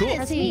fucking cool. I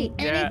didn't see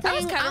Yeah. anything. That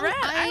was kinda rad.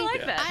 I I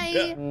like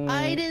that.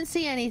 I didn't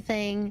see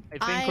anything.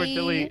 I think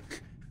Cortilli.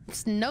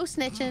 No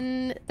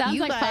snitching. Sounds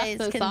you like guys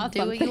Pasta can saw do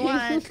what you something.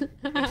 want.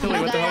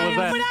 Cortilli, what the hell was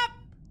that?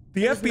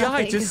 The FBI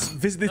nothing. just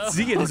visited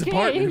Z at his Okay.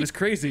 apartment. It was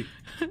crazy.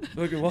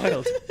 Fucking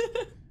wild.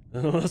 I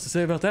don't know what else to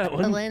say about that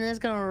one. Elena's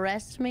gonna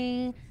arrest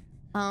me,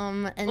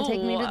 and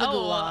take me to the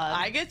gulag.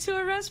 I get to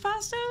arrest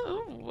Pasta?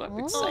 Ooh, I'm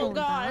excited. Oh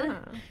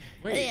God.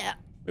 Wait, Yeah.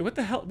 wait, what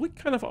the hell? What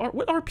kind of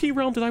what RP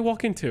realm did I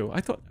walk into?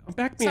 I thought,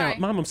 back me Sorry. out,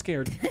 Mom. I'm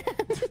scared.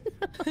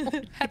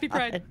 Happy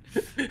Pride.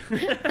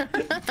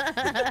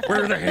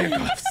 Where are the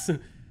handcuffs?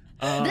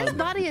 This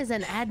body is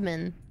an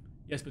admin.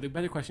 Yes, but the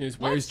better question is,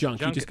 where's Junk?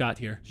 He Junk- just got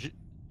here.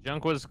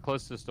 Junk was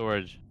close to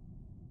storage.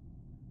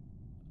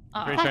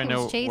 I Pretty sure I was know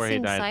where he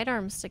chasing died.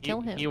 sidearms to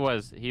kill him. He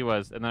was,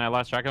 and then I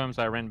lost track of him,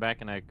 so I ran back,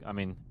 and I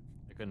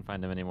couldn't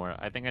find him anymore.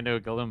 I think I knew who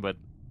killed him, but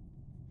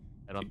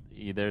I don't.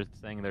 They're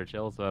saying they're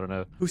chill, so I don't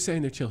know. Who's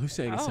saying they're chill? Who's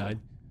saying it's Oh. side?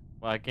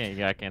 Well, I can't.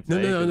 Yeah, I can't No,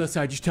 say. no, 'cause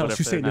side. Just tell what us if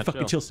who's saying they're not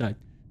fucking chill side.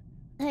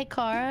 Hey,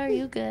 Cara, are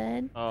you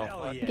good? Oh,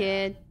 fuck.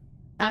 Good.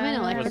 I'm in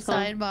electrical.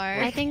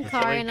 Sidebar. I think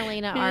Cara and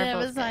Elena are Yeah,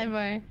 both a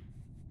sidebar.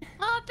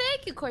 Oh,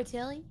 thank you,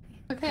 Cortilli.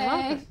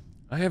 Okay.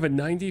 I have a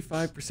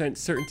 95%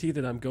 certainty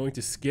that I'm going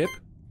to skip,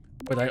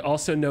 but I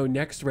also know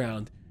next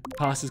round,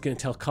 Pasta's going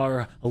to tell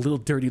Cara a little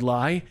dirty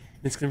lie, and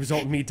it's going to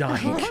result in me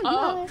dying.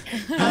 Oh.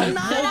 And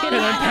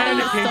I'm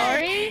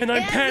panicking. And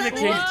I'm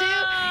panicking.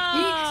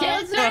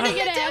 You trying to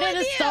get ahead of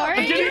the story?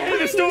 I'm getting ahead of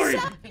the story.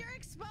 You're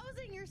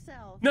exposing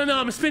yourself. No,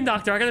 I'm a spin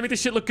doctor. I gotta make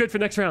this shit look good for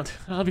next round.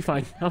 I'll be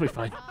fine. I'll be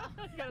fine.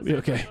 I'll be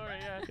okay.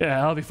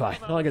 Yeah, I'll be fine.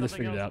 I'll get this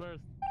figured out.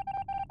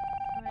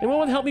 Anyone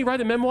want to help me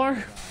write a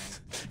memoir?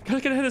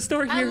 Gotta get ahead of the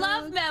story I here.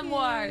 love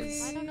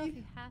memoirs. I don't know if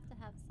you have to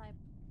have cyber.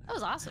 That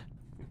was awesome.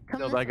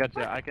 Shield, I got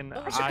you. I can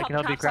help you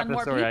cops craft on the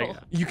more story. people.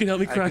 You can help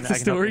me crack the I can help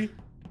story? you.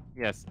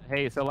 Yes.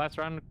 Hey, so last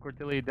round,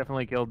 Cortilli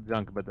definitely killed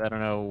Junk, but I don't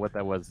know what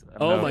that was. I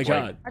don't Oh know, my like-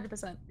 god.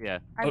 100%. Yeah.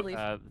 I believe.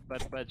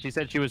 But she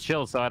said she was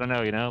chill, so I don't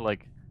know. You know,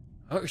 like.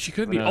 Oh, she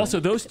could be. Also,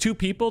 those two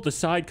people, the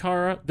side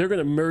Cara, they're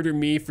gonna murder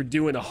me for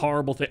doing a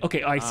horrible thing.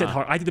 Okay, I said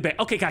I did the bad.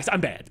 Okay, guys,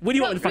 I'm bad. What do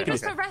you want me to You fucking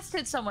just do?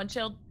 arrested someone,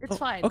 Chilled. It's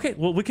fine. Okay,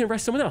 well, we can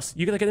arrest someone else.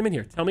 You gotta get them in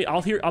here. Tell me,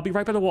 I'll be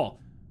right by the wall.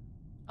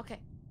 Okay.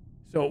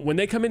 So when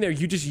they come in there,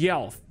 you just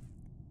yell.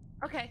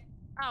 Okay.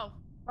 Oh,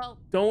 well.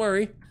 Don't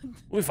worry,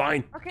 we'll be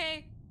fine.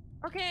 Okay.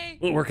 Okay.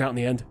 We'll work out in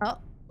the end. Oh.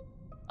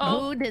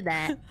 Who did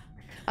that?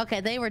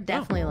 Okay, they were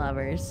definitely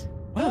lovers.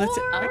 Wow, that's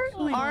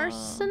Or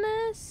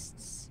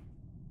arsonists.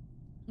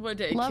 What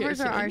day?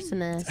 Lovers or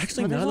arsonists?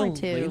 actually Well, there's not only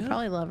two. Elena.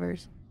 Probably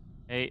lovers.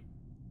 Hey.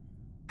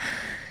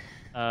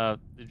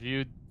 Did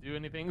you do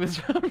anything this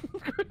round?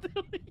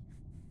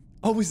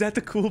 Oh, is that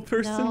the cool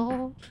person?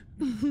 No.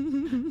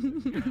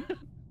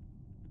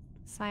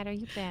 Side, are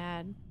you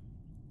bad?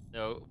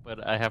 No,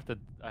 but I have to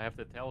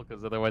tell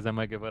because otherwise I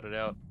might get voted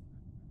out.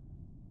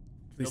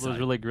 Please Shield was sign.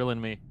 really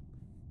grilling me.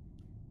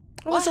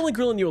 I was only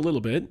grilling you a little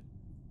bit.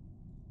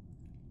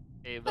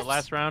 Hey, the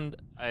last round,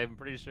 I'm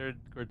pretty sure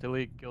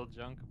Cortilli killed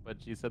Junk, but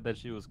she said that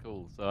she was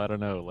cool, so I don't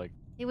know, like.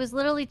 He was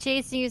literally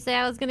chasing you, say,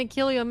 I was gonna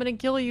kill you, I'm gonna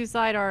kill you,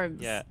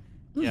 sidearms. Yeah.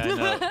 Yeah, I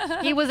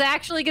know. He was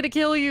actually gonna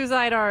kill you,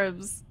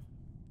 sidearms.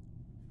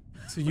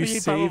 So you He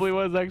saved... probably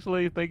was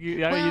actually. Thank you.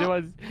 Yeah, you know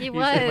what? He You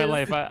saved my was.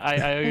 life.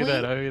 I owe you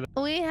that. I owe you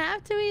that. We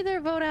have to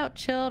either vote out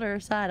Chilled or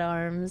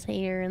sidearms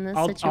here in this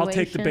situation. I'll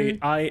take the bait.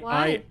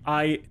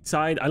 I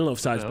side. I don't know if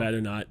side's bad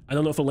or not. I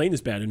don't know if Elena's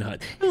bad or not. I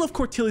don't know if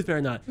Cortilli's bad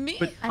or not. Me?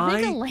 But I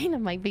think Elena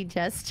might be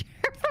Jester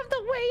from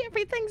the way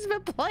everything's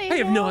been playing. I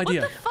have no out.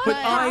 idea. What the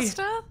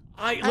fuck?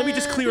 But let me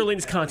just clear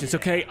Elena's conscience,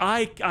 okay?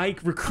 I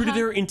recruited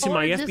her into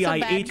my Or just a FBI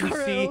bad agency.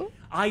 crew.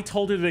 I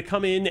told her to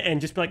come in and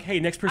just be like, hey,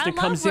 next person I that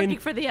comes love in,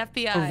 working for the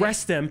FBI.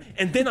 arrest them.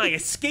 And then I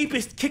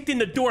escapist kicked in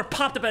the door,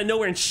 popped up out of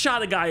nowhere, and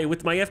shot a guy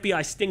with my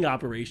FBI sting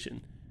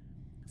operation.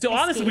 So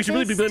honestly, we should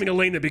really be blaming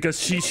Elena because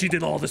she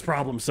did all this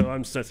problem. So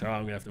I'm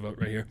gonna have to vote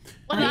right here.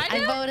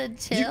 I voted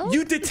Chill.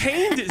 You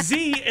detained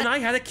Z, and I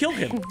had to kill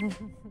him.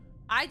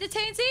 I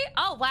detained Z?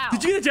 Oh, wow.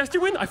 Did you get a Jester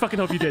win? I fucking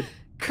hope you did.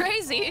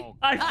 Crazy.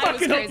 I was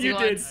fucking hope crazy you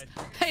did. once.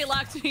 They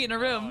locked me in a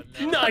room.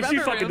 Nice, A you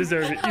rubber fucking room.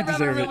 deserve it. You A rubber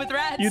deserve room it. with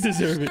rats. You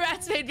deserve it.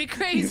 Rats made me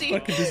crazy. You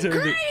fucking deserve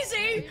it.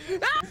 Crazy!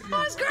 That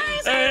was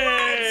crazy!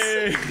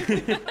 Hey!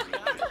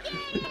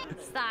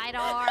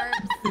 Sidearms.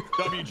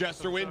 W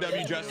Jester win.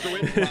 W Jester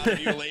win. Proud of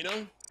you,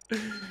 Elena.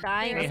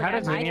 Hey, how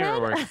does veneer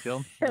work,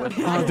 Jill?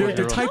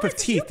 They're type of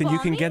teeth, and you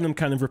can get them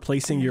kind of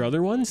replacing your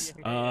other ones.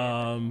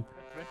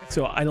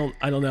 So I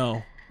don't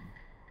know.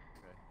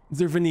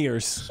 They're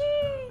veneers.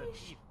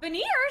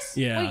 Veneers?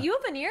 Yeah. Wait, you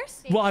have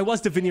veneers? Well, I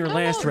was the veneer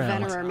last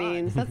round. Venerer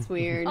means. That's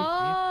weird.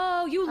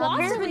 Oh, you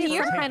lost a Apparently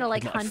veneer? some kind of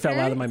like It hunter. fell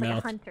out of my It's like a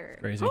mouth. hunter.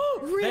 Crazy.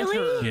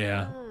 Really?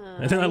 Yeah.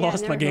 And then I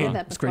lost my game.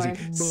 that It's crazy.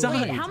 before.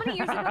 Side. Wait, how many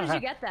years ago did you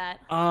get that?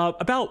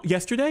 About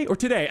yesterday or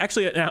today?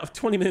 Actually,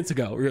 20 minutes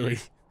ago, really.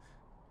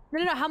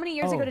 No. How many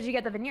years Oh. ago did you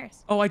get the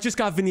veneers? Oh, I just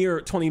got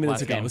veneer 20 minutes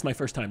Last ago. game. It was my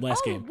first time.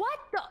 Last game. What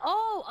the?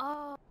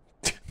 Oh.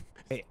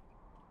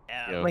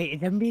 Yo. Wait, is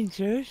that being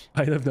serious?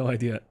 I have no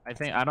idea.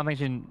 I don't think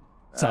she.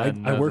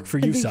 Side. I work for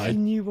you, I think she Side.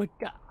 knew what.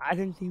 I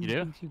don't think You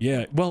do? she-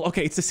 Yeah. Well,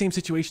 okay. It's the same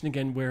situation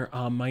again where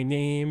my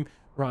name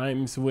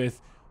rhymes with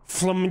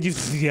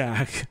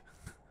Flumdiak.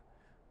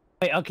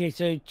 Wait, okay,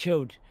 so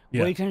Chilled.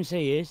 Yeah. What you're trying to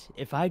say is,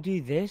 if I do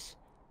this,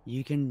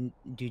 you can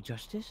do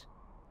justice?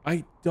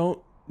 I don't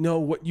know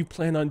what you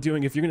plan on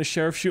doing. If you're gonna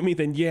sheriff shoot me,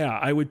 then yeah,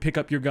 I would pick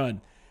up your gun.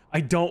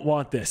 I don't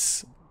want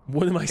this.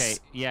 What am I? Okay,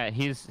 yeah,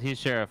 he's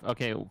sheriff.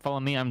 Okay, follow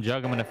me. I'm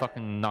Jug. I'm gonna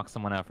fucking knock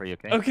someone out for you.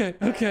 Okay. Okay.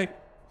 Okay.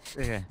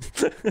 Okay.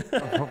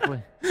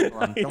 Hopefully. Hold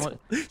on, someone-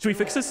 Should we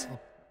fix this?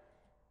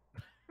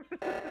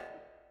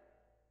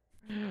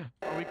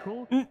 Are we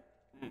cool?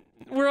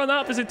 We're on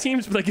opposite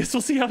teams, but I guess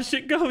we'll see how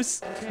shit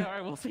goes. Okay, all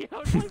right, we'll see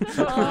how it goes.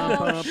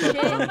 Oh shit!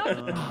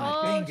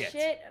 Oh Dang it.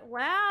 shit!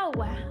 Wow!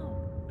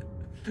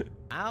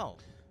 Ow.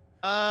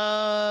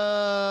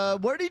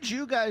 Where did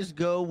you guys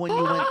go when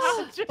you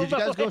went? Did you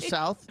guys go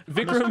south?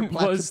 Vikram Mr.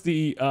 Black- was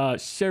the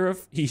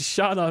sheriff. He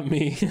shot on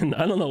me, and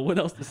I don't know what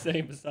else to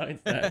say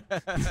besides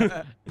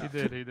that. He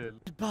did.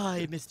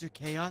 Goodbye, Mr.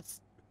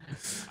 Chaos.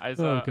 I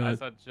saw God.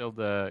 Chilled.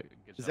 Get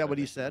Is shot that by what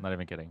he Vic. said? Not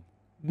even kidding.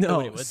 No,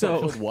 wait, what's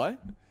so that? What?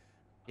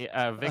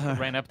 Yeah, Vic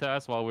ran up to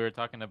us while we were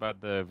talking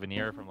about the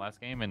veneer from last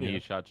game, and he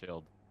shot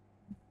Chilled.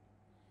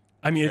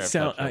 I mean, it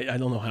Sheriff sound. I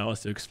don't know how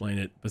else to explain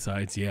it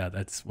besides, yeah,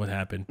 that's what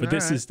happened. But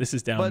this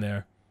is down But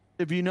there.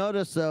 If you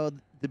notice, the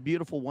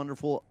beautiful,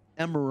 wonderful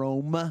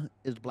Emerome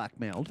is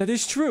blackmailed. That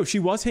is true. She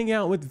was hanging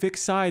out with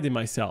Vic's side and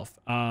myself.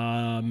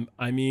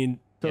 I mean,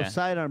 So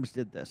Sidearms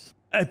did this.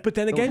 but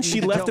then again, Don't she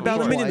need to left tell me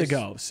about a minute twice.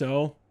 ago.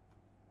 So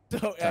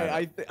So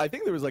I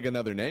think there was like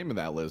another name in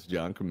that list,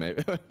 Junk.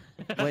 Maybe. Wait,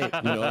 you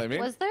know what I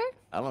mean? Was there?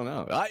 I don't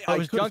know. Oh, it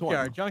was could've sworn.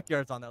 Junkyard.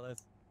 Junkyard's on that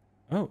list.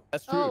 Oh,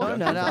 that's true. No,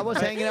 no, I was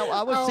hanging out.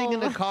 I was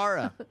singing to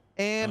Kara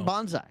and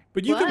Bonsai.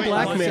 But you can I was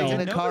blackmail.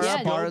 singing to Kara,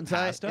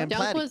 Bonsai, and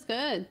Dunk Platy. was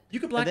good. You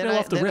can And blackmail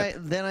off the rip.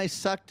 Then I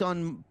sucked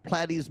on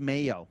Platy's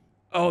mayo.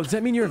 Oh, does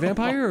that mean you're a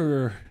vampire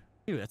or?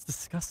 Dude, that's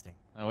disgusting.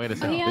 Oh, wait a He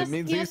second. has- It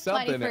means he he's has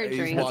Platy something. for a He's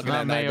drink. walking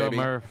That's at not night, Mayo, baby.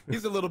 Murph.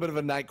 He's a little bit of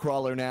a night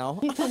crawler now.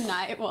 He's a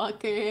night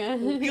walker.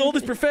 The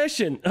oldest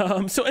profession.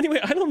 So anyway,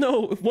 I don't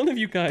know if one of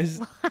you guys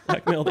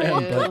blackmailed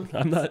Em, but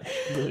I'm not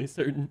really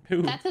certain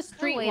who. That's a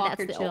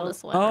streetwalker, the Chill.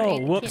 oldest one. Oh,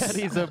 right? whoops.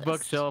 He's a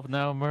bookshelf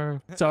now,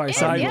 Murph. Sorry, Yeah,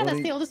 side. yeah,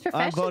 that's the oldest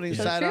profession. I'm voting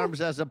so true. Sidearms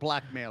as a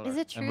blackmailer. Is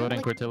it true? voting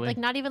Like, Cortilli. like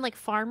not even like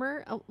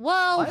farmer? Oh,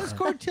 whoa! Why is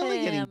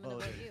Cortilli getting Damn.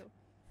 voted?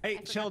 Hey,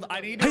 Chilled,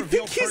 I need I to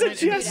reveal think he's a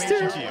pertinent jester.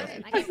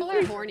 information to you. People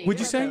are horny. Would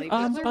you say,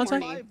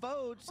 Bonsai? Five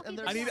votes, and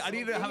I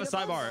need to have a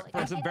sidebar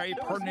for some very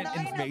pertinent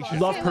information.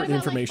 Love pertinent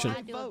information.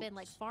 Had to have been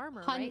like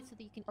farmer, right? So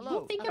that you can.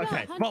 Well, think about Okay,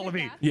 Hunter follow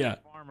me. Bass. Yeah.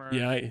 Farmer,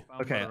 Yeah.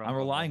 Okay, I'm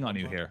relying on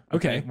you here.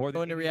 Okay. More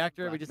Go in the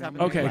reactor. We just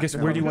have. Okay. I guess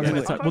where do you want to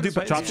Wait, We'll do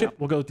wait, drop ship.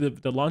 We'll go to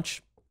the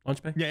launch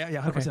bay. Yeah.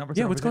 100%,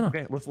 Yeah, what's going on?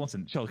 Okay,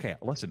 listen, chill. Okay,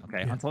 listen. Okay,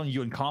 I'm telling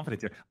you in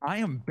confidence here. I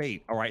am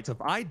bait. All right. So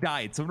if I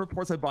died, someone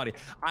reports my body.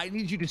 I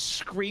need you to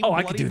scream Oh,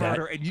 I bloody could do that.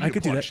 murder, and you I need to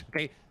could do push. that.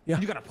 Okay.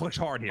 Yeah. You gotta push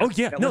hard here. Oh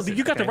yeah. Now, No, listen,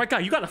 you got the okay? right guy.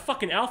 You got a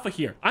fucking alpha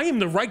here. I am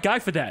the right guy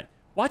for that.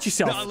 Watch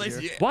yourself. No,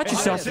 listen, Watch hey,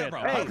 yourself. 100%, bro.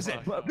 Hey,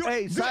 100%.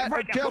 hey,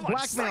 Jill, Come on,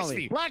 blackmail slice me.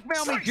 me.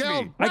 Blackmail me, Slice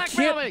Jill. me. I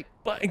Blackmail me.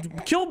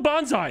 can't. Kill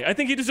Bonsai. I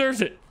think he deserves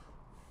it.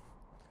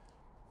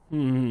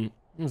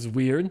 That's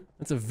weird.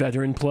 That's a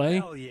veteran play.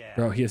 Hell yeah.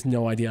 Bro, he has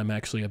no idea I'm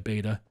actually a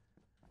beta.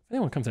 If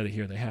anyone comes out of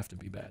here, they have to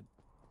be bad.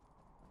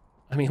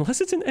 I mean,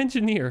 unless it's an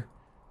engineer.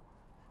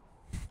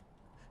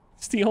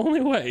 It's the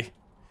only way.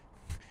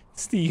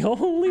 It's the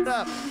only.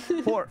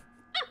 Poor.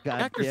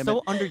 God Actor's damn so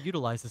it.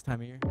 underutilized this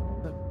time of year.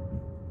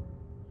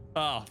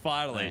 Oh,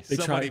 finally. They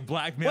Somebody tried-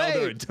 blackmailed her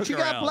and Wait, took she her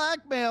got out.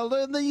 blackmailed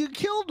and then you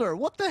killed her.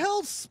 What the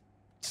hell?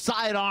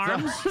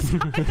 Sidearms.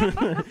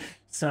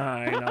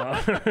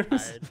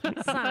 Sidearms.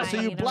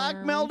 So you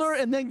blackmailed her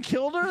and then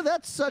killed her?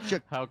 That's such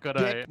a How could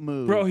dick I?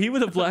 move. Bro, he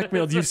would have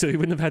blackmailed you, so he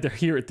wouldn't have had to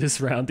hear it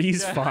this round.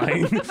 He's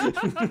fine.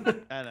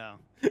 I know.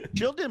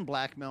 Jill didn't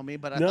blackmail me,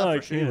 but I No, thought I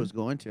for sure he can't. was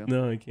going to.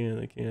 No, I can't.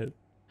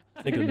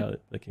 Thinking about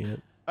it, I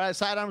can't. All right,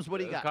 Sidearms, what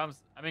do you got?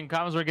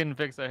 Comms were getting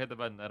fixed. I hit the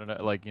button. I don't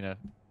know. Like, I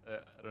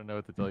don't know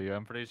what to tell you.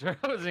 I'm pretty sure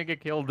I was gonna get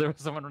killed. There was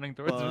someone running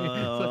towards me. So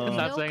I'm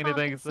not no saying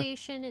anything. So.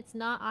 compensation. It's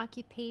not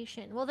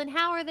occupation. Well, then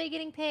how are they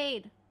getting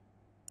paid?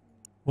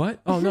 What?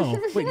 Oh no!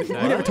 Wait, we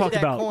never talked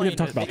about. We never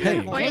talked about pay.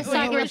 We're just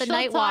talking about the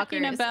night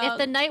walkers. If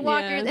the night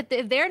walkers,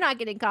 if they're not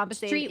getting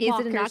compensated, is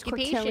it an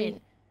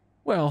occupation?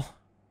 Well,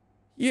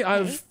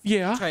 yeah,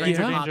 yeah. It's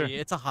a hobby.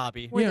 It's a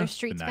hobby. Were there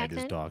streets The back night is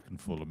then? dark and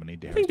full of many I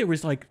dares. think there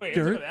was like Wait,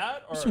 dirt. is it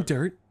that, or- Some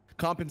dirt.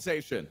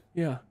 Compensation.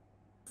 Yeah.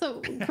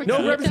 So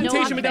No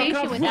representation no without occupation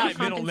compensation. without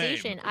Middle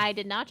compensation. name. I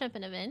did not jump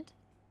an event.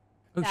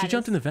 Oh, she That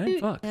jumped in the is- vent.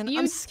 Fuck. And You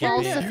I'm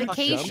skipped skipping.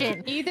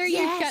 Falsification. Either you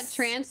got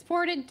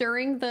transported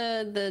during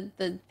the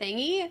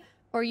thingy,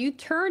 or you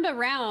turned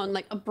around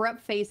like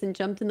abrupt face and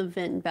jumped in the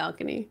vent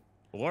balcony.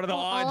 What are the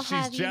Well, I'll odds she's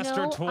have you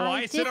jester know, I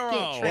twice in did a get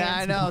row? Yeah,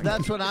 I know.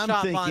 That's what I'm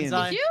Shot thinking.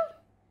 Bonsai. Did you?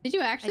 Did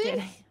you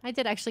actually? I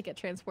did actually get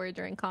transported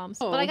during comms,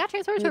 Oh. but I got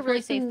transported to a The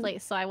really safe person-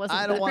 place, so I wasn't.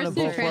 I don't the want to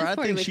person vote for her. I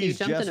transported think with you she's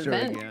jumped in a jester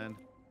vent. again.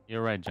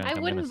 You're right, Jen. I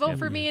wouldn't vote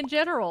for me in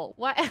general.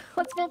 Why?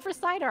 Let's vote for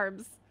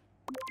sidearms.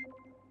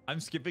 I'm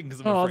skipping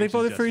because I'm Oh, afraid they she's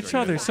voted for jester each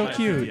other. again. So I have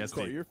cute.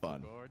 PTSD. You're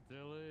fun.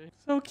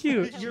 So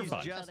cute. You're She's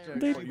fun. jester.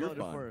 They- She You're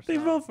voted fun. first. They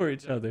vote for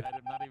each other.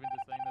 I'm not even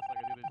just saying this like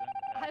I do to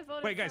Jen. I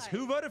voted Wait, guys, side.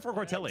 who voted for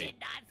Cortelli?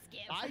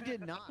 I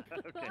did not.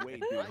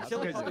 Wait, dude. how Jill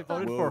come- probably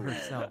voted for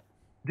herself.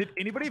 Did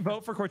anybody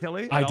vote for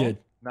Cortelli? I at all? did.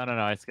 No,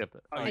 I skipped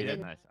it. Oh, Oh, you you did?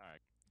 did. Nice. All right.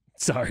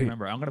 Sorry.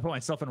 Remember, I'm gonna put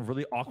myself in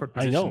really awkward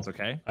I know. positions.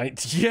 Okay.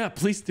 Yeah,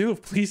 please do.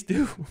 Please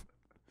do.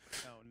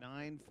 No,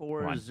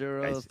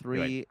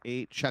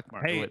 94038 check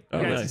mark. Hey,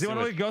 Oh, guys, nice. does anyone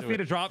want to go Do with me it.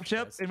 to drop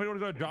ship? Anybody want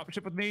to go to drop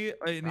ship with me?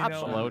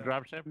 Slow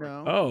drop ship.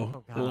 No.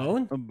 Oh, God.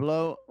 alone?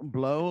 Blow.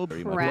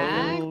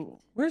 Crack. Where's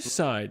Where's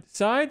side?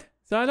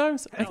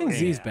 Sidearms? I think Hell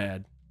Z's yeah.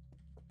 bad.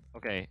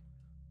 Okay.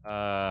 All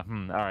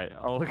right.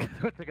 I'll look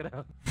check it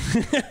out.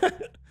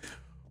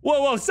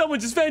 Whoa, someone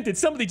just vented.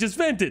 Somebody just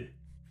vented.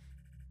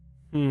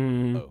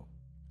 Oh,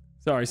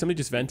 Sorry, somebody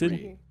just vented.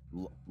 three.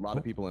 A lot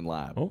of people in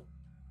lab.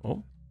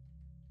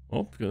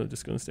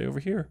 Just gonna stay over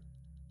here.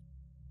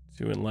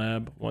 2 in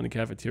lab, 1 in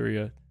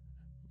cafeteria.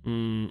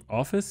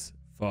 Office?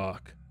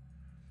 Fuck.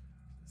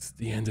 It's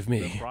the end of The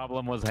me.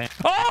 problem was. Oh!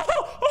 Oh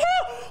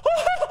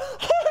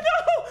no!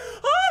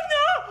 Oh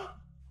no!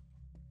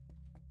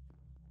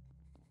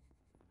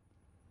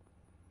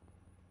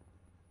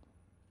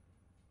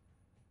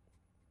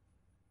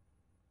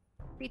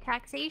 be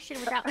taxation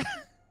without.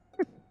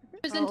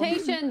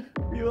 Presentation.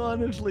 You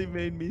honestly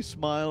made me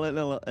smile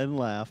and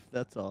laugh.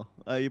 That's all.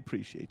 I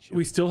appreciate you.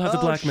 We still have the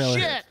blackmailer.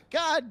 Shit!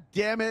 God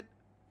damn it!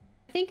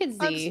 I think it's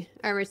Z.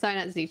 Or sorry,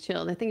 not Z.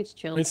 Chilled. I think it's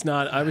Chilled. It's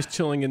not. I was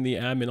chilling in the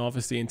admin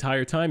office the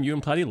entire time. You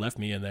and Platty left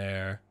me in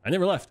there. I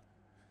never left.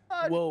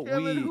 Well, I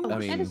mean,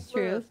 that is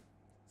true.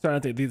 Sorry,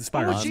 not the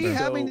spider.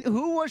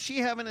 Who was she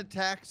having a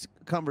tax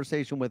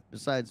conversation with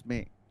besides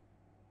me?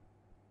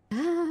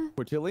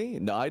 Portilli?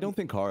 No, I don't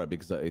think Kara,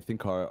 because I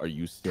think Kara, are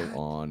you still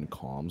on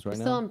comms right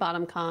now? Still on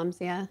bottom comms,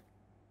 yeah.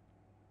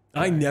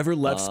 I never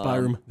left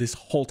Spyroom this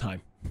whole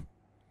time.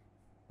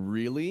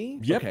 Really?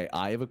 Yep. Okay,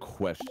 I have a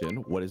question.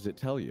 What does it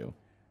tell you?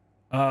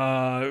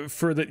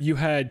 You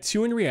had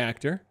 2 in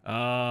reactor.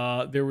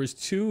 There was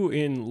 2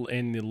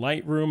 in the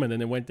light room, and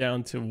then it went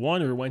down to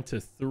 1 or went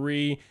to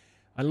 3.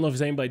 I don't know if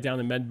there's anybody down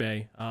in med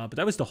bay, but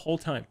that was the whole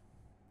time.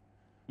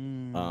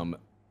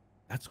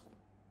 That's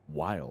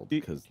wild. Do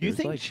Because you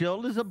think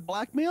Chilled is a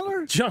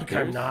blackmailer? Junk,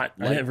 I'm not.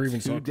 I never even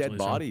saw 2 dead Chilled.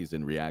 bodies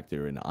in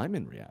reactor, and I'm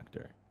in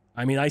reactor.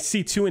 I mean, I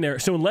see 2 in there.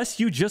 So unless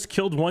you just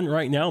killed 1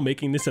 right now,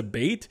 making this a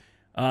bait,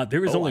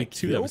 there was only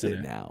 2 that was in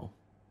there. Now.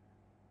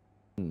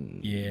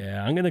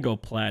 Yeah, I'm gonna go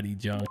Platty,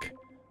 Junk.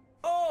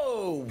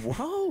 Oh,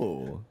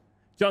 whoa.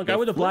 Junk, I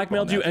would have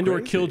blackmailed you that's and or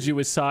crazy. killed you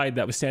aside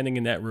that was standing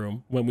in that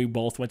room when we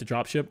both went to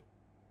dropship.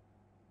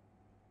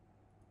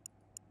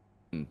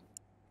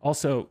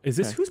 Also, is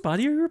this whose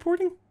body are you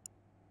reporting?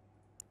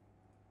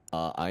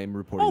 I am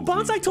reporting. Oh,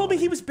 Bonsai told me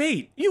he was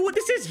bait.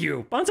 This is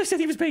you. Bonsai said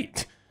he was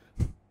bait.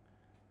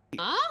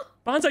 Huh?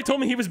 Bonsai told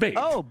me he was bait.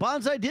 Oh,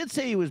 Bonsai did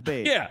say he was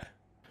bait. Yeah.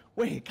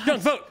 Wait, guys.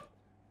 Junk, vote.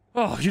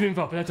 Oh, you didn't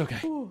vote, but that's okay.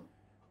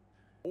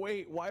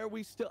 Wait, why are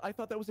we still? I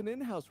thought that was an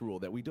in-house rule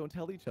that we don't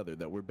tell each other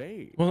that we're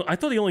bait. Well, I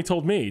thought he only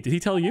told me. Did he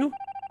tell you?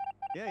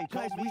 Yeah, he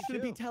Guys, we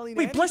shouldn't be telling.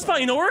 Wait, blessed by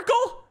an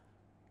oracle?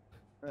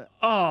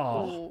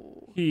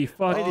 Oh, he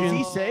fucking. Wait, is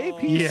he safe?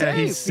 He's yeah, safe.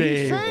 he's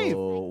safe.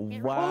 Oh,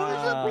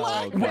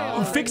 wow.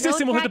 Well, fix this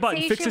and we'll hit the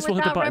button. Fix this, we'll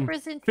hit the button.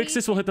 Fix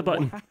this, we'll hit the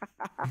button.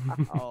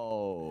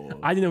 Oh.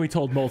 I didn't know he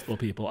told multiple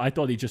people. I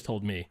thought he just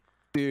told me.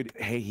 Dude,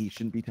 hey, he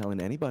shouldn't be telling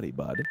anybody,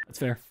 bud. That's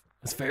fair.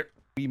 That's fair.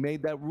 We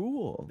made that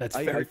rule. That's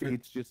fair.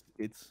 It's just,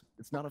 it's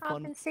not a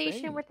fun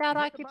Compensation thing. without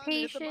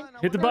occupation.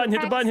 Hit the button,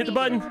 hit the button, hit the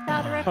button.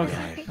 Without a Okay.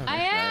 representation. I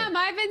am.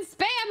 I've been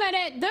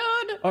spamming it,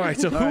 dude. All right,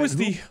 so who was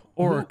the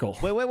oracle?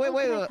 Wait.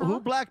 Who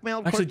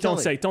blackmailed Actually,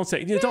 Portilli? don't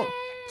say. You don't.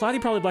 Platty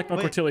probably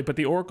blackmailed Cortilli, but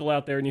the oracle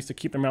out there needs to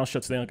keep their mouth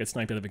shut so they don't get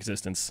sniped out of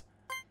existence.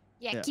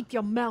 Yeah, keep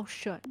your mouth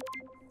shut.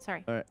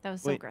 Sorry, All right, that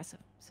was so aggressive.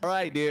 All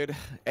right, dude.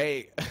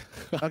 Hey.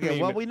 Okay,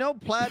 well, we know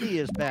Platty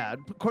is bad.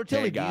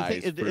 Cortilli, Hey, do you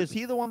guys, think, is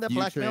he the one that future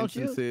blackmailed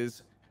you?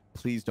 instances,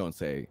 please don't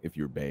say if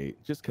you're bait,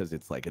 just because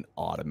it's like an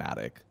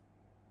automatic.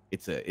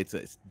 It's a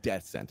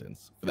death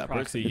sentence for that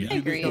Proxy, person.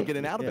 yeah. There's no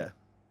getting out of Yeah. it.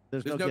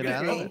 There's no getting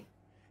out of it.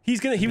 He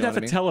would know have what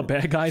to I tell a mean?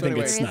 bad guy So then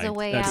get anyway. There is a sniped.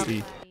 way That's out.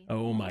 the.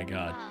 Oh my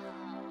god.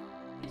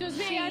 It was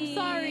me. I'm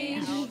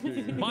sorry.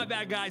 My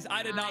bad, guys.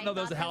 I did not know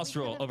there was a house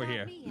rule over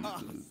here.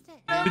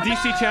 The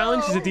DC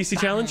challenge is a DC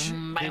challenge.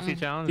 DC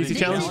challenge. DC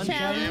challenge.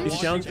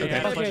 DC challenge.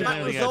 Okay. Okay,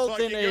 that results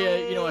in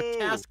a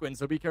task win,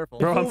 so be careful.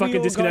 Bro, I'm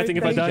fucking disconnecting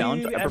if I die.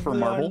 Challenge. I prefer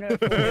marble. I had a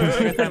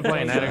good time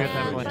playing. I had a good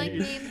time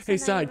playing. Hey,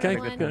 Side, can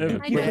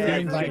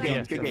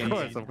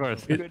Of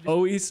course. It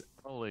always.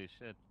 Holy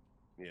shit.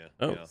 Yeah.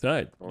 Oh, yeah.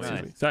 Side.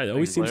 Nice. Side. It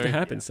always Thanks, seems to Larry.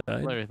 happen,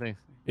 Side. Larry, thanks.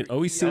 It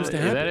always seems to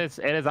happen.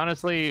 It is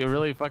honestly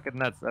really fucking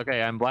nuts.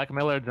 Okay, I'm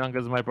blackmailer. Junk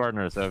is my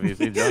partner. So if you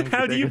see Junk,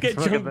 How do you get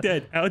fucking- Junk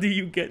dead? How do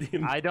you get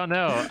him? I don't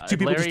know. 2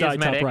 people Larry just is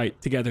died top medic. right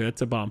together.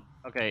 That's a bomb.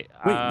 Okay.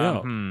 Wait,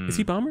 no. Is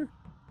he bomber?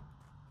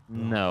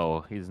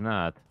 No, he's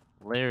not.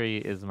 Larry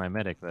is my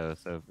medic though.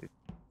 So.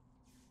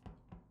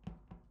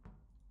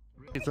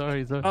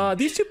 Sorry.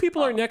 These 2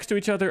 people are next to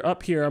each other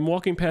up here. I'm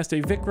walking past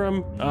a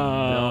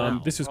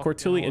Vikram. This was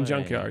Cortilli and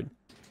Junkyard.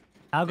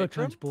 I got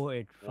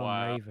transported from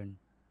Raven.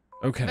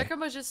 Okay. Vikram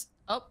was just.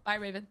 Oh, bye,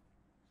 Raven.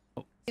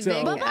 Vic,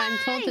 I'm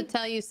told to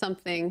tell you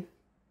something.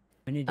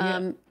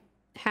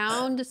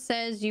 Hound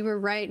says you were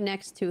right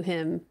next to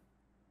him.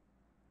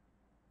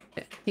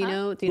 Do you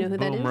know who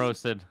that is? Boom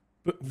roasted.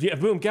 Yeah,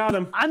 boom, got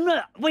him. I'm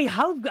not. Wait,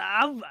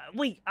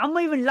 wait, I'm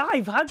not even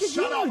live. How did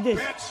you know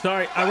this?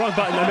 Sorry, wrong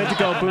button. I meant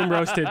to go boom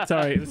roasted.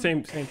 Sorry, the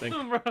same thing.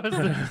 Boom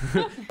roasted.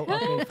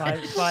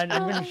 Okay, fine.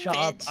 I'm gonna shut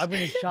up. I'm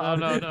gonna shut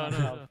up.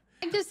 No.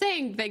 I'm just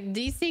saying, Vic,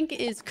 desync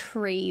is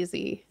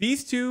crazy.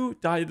 These 2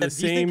 died at the Desync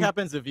same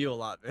happens with you a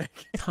lot,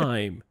 Vic.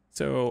 time.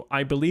 So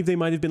I believe they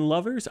might have been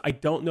lovers. I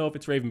don't know if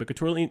it's Raven, but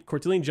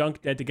Cortilli and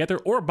Junk dead together,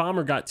 or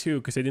Bomber got 2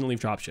 because they didn't leave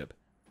dropship.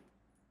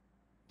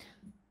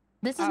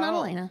 This is not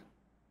Elena.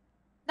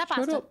 Not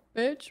pasta. Shut up,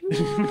 bitch.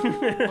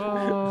 Shut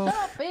up,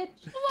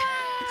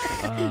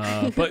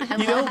 bitch. But I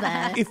you know, love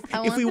that. if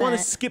I we want want to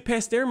that. skip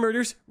past their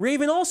murders,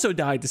 Raven also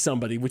died to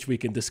somebody, which we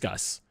can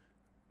discuss.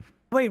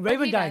 Wait,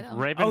 Raven he died. died.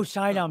 Raven- Oh,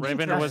 sidearms.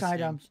 Raven That's was-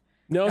 sidearms.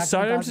 No, That's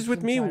Sidearms the is with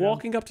bodies me, from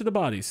walking up to the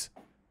bodies,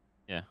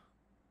 Yeah.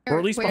 or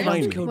at least Where?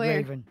 behind me. Killed Where?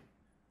 Raven.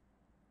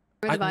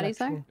 Where the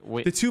bodies are?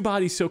 Wait. The 2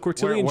 bodies, so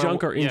Cortilli and Where-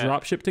 Junk are in yeah.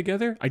 dropship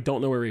together. I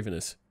don't know where Raven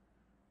is.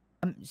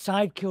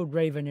 Side killed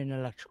Raven in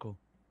electrical.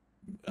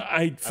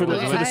 I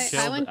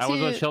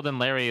was with Chilled and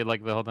Larry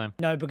like the whole time.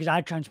 No, because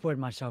I transported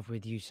myself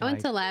with you. I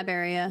went to lab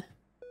area.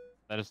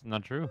 That is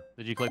not true.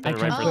 Did you click I that right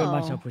transported first?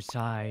 myself with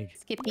Side.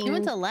 Skipping. You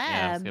went to Yeah, I'm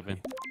lab. skipping.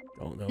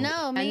 Don't know.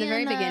 No, me the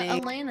very and beginning.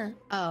 Elena.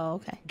 Oh,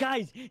 okay.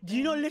 Guys, do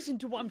you not listen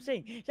to what I'm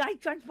saying? I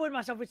transported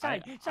myself with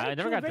Side. I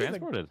never got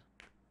transported.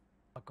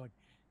 Oh God,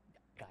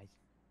 guys.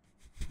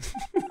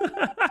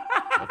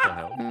 What the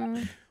hell?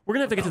 We're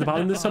gonna have to get to the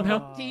bottom of this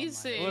somehow.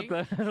 Teasing. What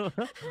the hell?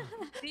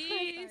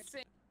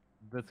 Teasing.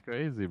 That's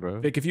crazy, bro.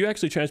 Vic, if you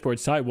actually transport,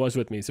 Sai was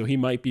with me, so he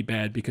might be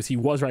bad because he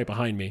was right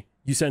behind me.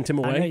 You sent him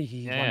I know away?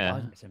 he's Yeah.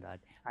 1000% bad.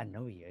 I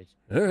know he is.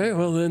 All right,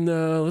 well then,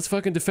 let's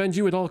fucking defend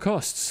you at all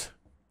costs.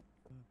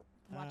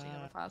 Watching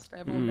him faster.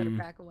 Everyone better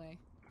back away.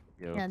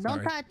 Yo. Yeah,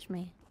 don't Sorry. touch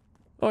me.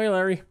 Oh, hey,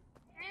 Larry.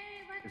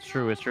 It's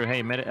true. It's true.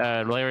 Hey,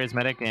 Larry is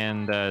medic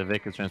and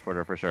Vic is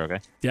transporter for sure. Okay.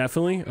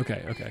 Definitely?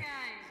 Okay, okay.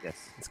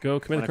 Yes. Let's go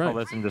commit a I'm gonna call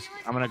crime. this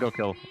and I'm gonna go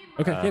kill.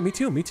 Okay, yeah, me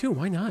too, me too.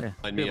 Why not?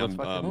 I mean, I'm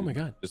oh my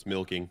God. just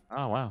milking.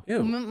 Oh wow.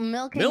 Ew. Milking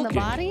Milking. the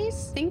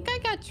bodies? I think I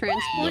got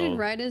transported No.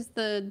 right as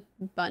the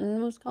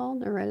button was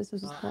called, or right as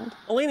this was called.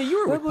 Elena,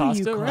 you were with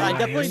Pasta, right? I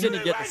definitely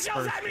didn't get this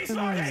first.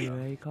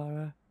 Anyway,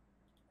 Cara.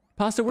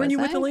 Pasta, weren't Was you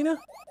with I? Elena?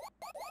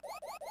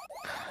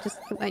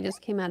 I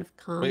just came out of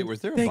comms. Wait,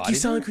 was there a Thank body you,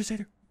 Silent there?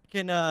 Crusader.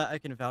 I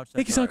can vouch that.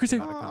 Thank you, Silent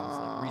Crusader.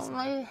 Oh,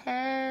 my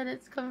head,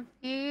 it's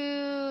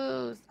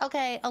confused.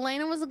 Okay,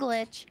 Elena was a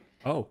glitch.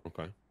 Oh.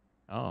 Okay.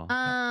 Oh.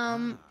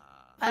 I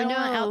Oh, don't want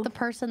to no. out the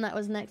person that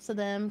was next to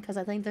them because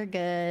I think they're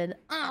good.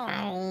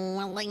 Oh,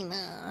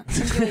 Elena.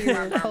 Enjoy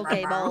your poke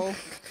bowl.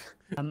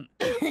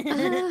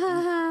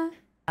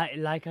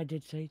 Like I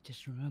did say,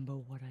 just remember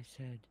what I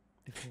said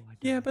before I died.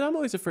 Yeah, but I'm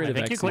always afraid I of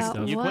think you X clicked,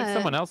 stuff. you clicked What?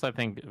 someone else. I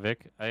think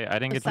Vic. I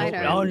didn't get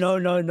Poseidon. to. Oh no!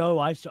 I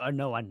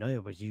know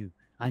it was you.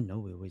 I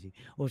know it was you.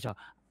 Also,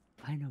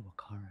 I know what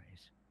Cara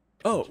is.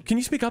 Oh, can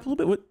you speak up a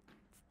little bit? What?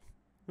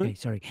 Hey,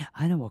 sorry.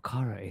 I know what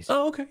Cara is.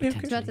 Oh, okay. Yeah, I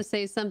was about to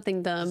say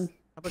something dumb.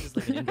 How about just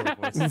like an indoor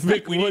voice?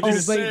 Vic, We need what you to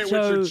is- say it with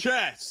your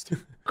chest.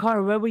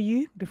 Cara, where were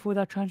you before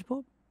that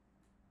transport?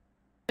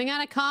 Coming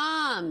out of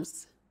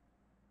comms.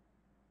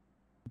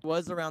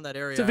 Was around that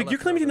area. So, I Vic, left you're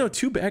it claiming to over know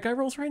 2 bad guy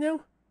rolls right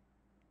now?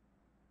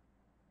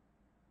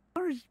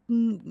 Cara's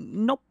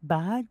not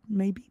bad,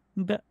 maybe,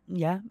 but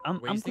yeah,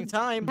 I'm Wasting good.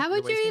 time. How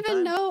would You're you wasting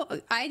even time.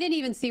 know? I didn't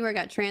even see where it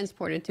got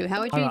transported to. How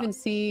would you Alright. even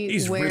see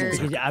These where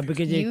riddles are-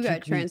 Because you it got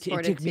took me-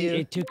 transported to?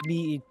 It took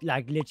me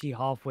like literally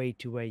halfway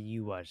to where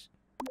you was.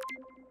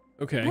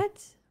 Okay.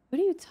 What? What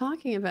are you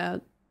talking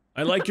about?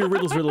 I like your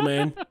riddles, Riddle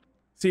Man.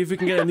 See if we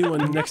can get a new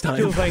one next time.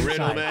 Still very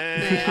Riddle shy.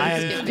 man. I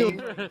am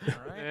Skipping.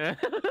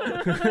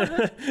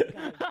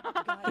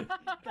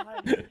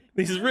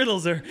 These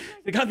riddles they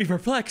got me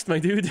perplexed, my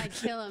dude. I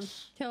kill him.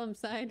 Kill him,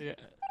 side. Yeah.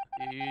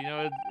 You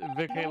know,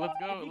 Vic. Hey, let's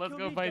go. Let's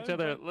go fight each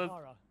other. Let's go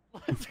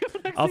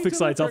next I'll to fix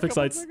each other lights, I'll for a fix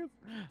couple lights. seconds.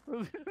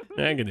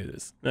 I can do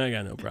this. I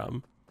got no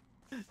problem.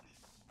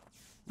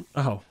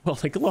 Oh, well,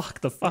 like,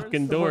 lock the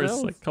fucking someone doors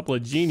else? like a couple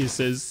of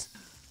geniuses.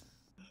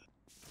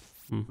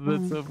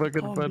 That's so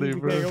fucking funny,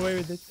 bro. away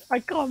with this. I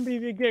can't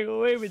believe you're getting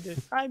away with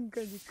this. I'm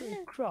gonna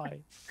cry.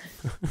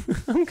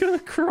 I'm gonna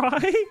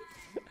cry.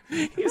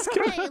 He's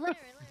gonna... Hey,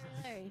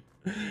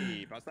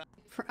 Larry.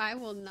 I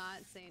will not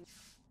say.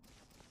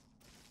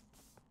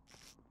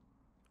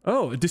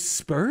 Oh,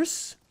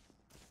 disperse?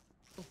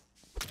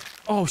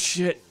 Oh,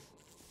 shit.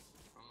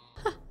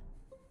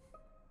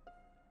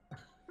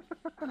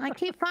 I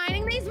keep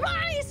finding these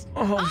bodies.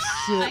 Oh, I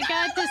shit.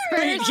 got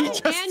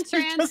dispersed and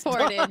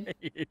transported.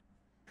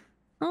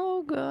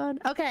 Oh god.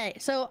 Okay,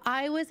 so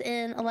I was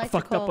in fucked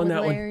electrical up on with that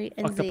one. Larry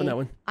and Fucked up Z. on that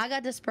one. I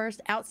got dispersed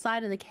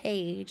outside of the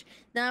cage.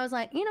 Then I was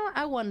like, you know what?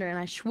 I wonder, and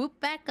I swooped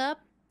back up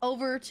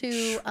over to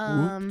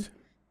Swooped?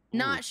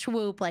 not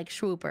swoop like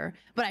swooper,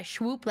 but I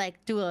swoop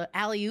like do a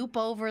alley oop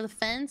over the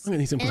fence. I'm gonna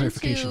need some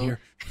clarification here.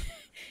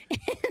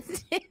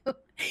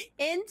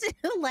 into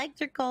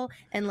electrical,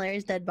 and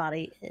Larry's dead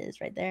body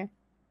is right there.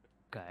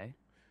 Okay.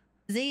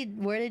 Z,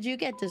 where did you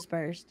get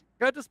dispersed?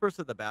 Got dispersed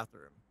to the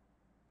bathroom.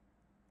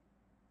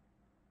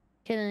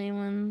 Can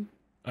anyone?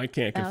 I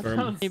can't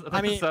confirm.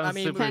 I mean,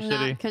 super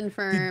shitty.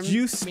 Confirm. Did you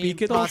I mean,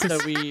 speak at all?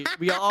 Pasta,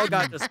 we all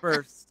got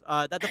dispersed.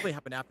 That definitely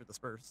happened after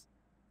dispersed.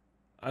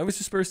 I was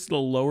dispersed to the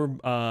lower,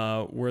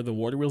 where the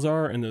water wheels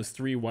are and those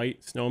 3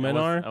 white snowmen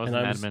are. I was and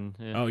an admin.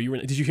 Yeah. Oh, you were.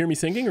 Did you hear me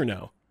singing or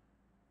no?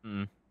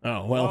 Mm.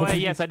 Oh well. Oh,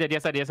 yes, I did.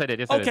 Yes, I did. Yes, I did.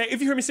 Yes, I did. Okay,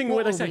 if you hear me singing,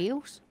 what did I say?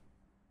 Wheels?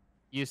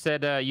 You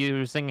said you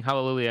were singing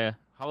Hallelujah.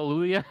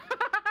 Hallelujah.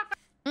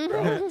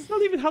 Bro, it's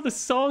not even how the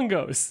song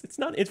goes. It's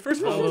not. It's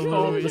first of all it's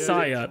called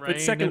Messiah,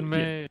 but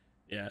second,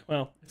 yeah.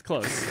 Well, it's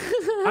close.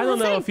 I don't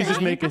know if he's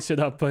just making shit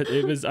up, but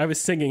it was. I was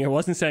singing. I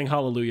wasn't saying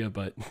Hallelujah,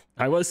 but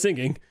I was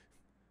singing.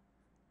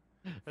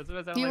 That's what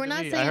it sounded You like were to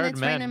not me. I saying heard it's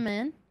men. raining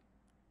men.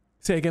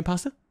 Say again,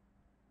 Pasta.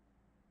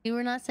 You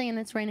were not saying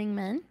it's raining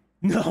men.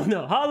 No,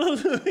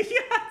 Hallelujah.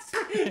 It's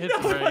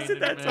No, it wasn't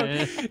that song.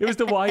 raining It was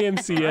the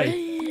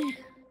YMCA.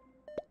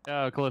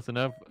 Oh, close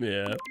enough.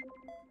 Yeah.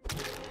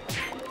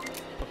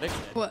 What Vic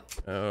did. What?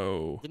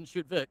 Oh. Didn't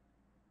shoot Vic.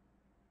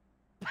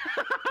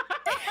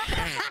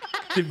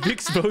 Did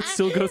Vic's vote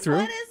still go through?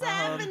 What is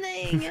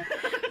happening?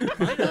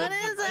 What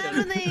is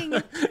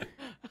happening?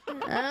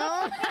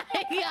 Oh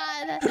my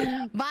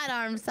god. Bite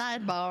arm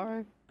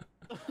sidebar.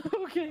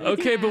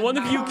 Okay, but one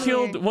of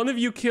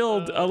you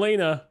killed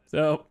Elena,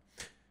 so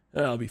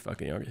I'll be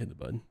fucking you. I'm gonna hit the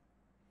button.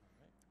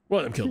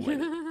 One of them killed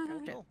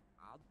Elena.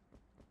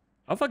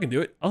 I'll fucking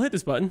do it. I'll hit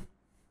this button.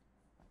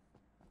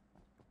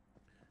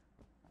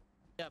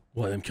 Yep.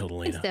 One of them killed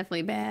Elena. It's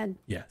definitely bad.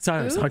 Yeah,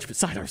 Sidearm's 100%.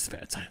 Sidearm's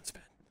bad. Sidearm's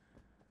bad.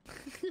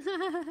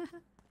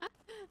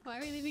 Why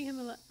are we leaving him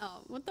alone?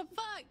 Oh, what the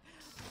fuck?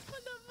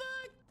 What the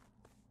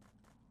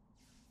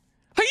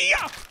fuck?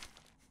 Hiya!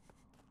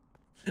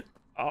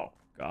 Oh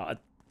god.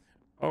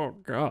 Oh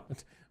god.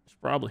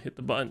 Should probably hit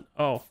the button.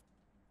 Oh.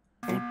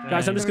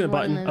 Guys, I'm just gonna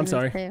button. I'm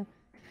sorry.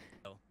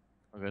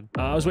 Good.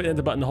 I was waiting at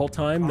the button the whole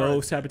time. No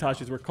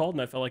sabotages were called,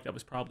 and I felt like that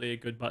was probably a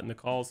good button to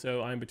call.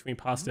 So I'm between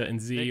Pasta and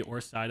Z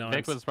or Sidearms.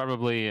 Vic was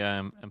probably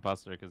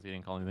imposter because he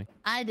didn't call anything.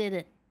 I did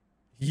it.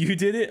 You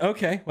did it?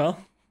 Okay, well.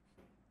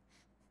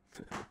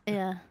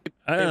 Yeah.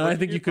 I don't know. I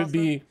think you could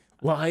be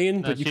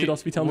lying, but you could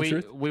also be telling the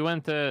truth. We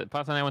went to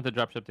Pasta and I went to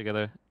dropship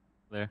together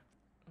there.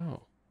 Oh.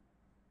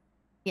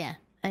 Yeah,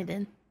 I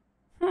did.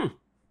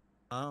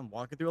 I'm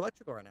walking through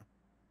electrical right now.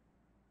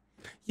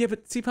 Yeah,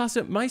 but see,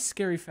 Pasta, my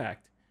scary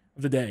fact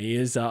of the day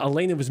is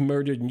Elena was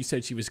murdered and you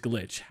said she was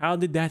glitch. How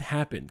did that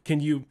happen?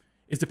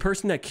 Is the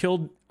person that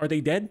killed, are they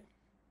dead?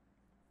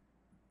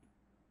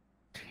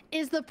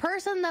 Is the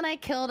person that I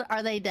killed,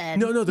 are they dead?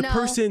 No, the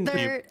person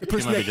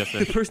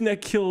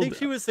that killed. I think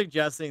she was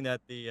suggesting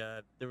that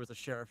there was a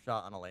sheriff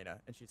shot on Elena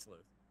and she slew.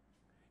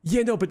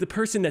 Yeah, no, but the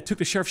person that took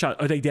the sheriff shot,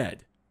 are they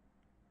dead?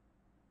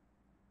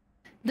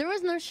 There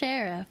was no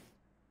sheriff.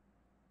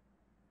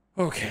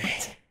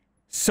 Okay.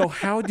 So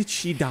how did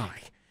she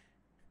die?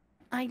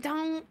 I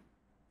don't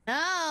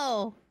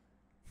know.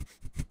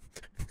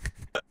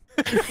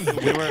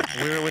 we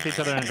were with each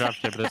other in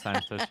dropship this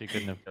time, so she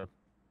couldn't have killed.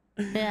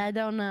 Yeah, I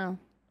don't know.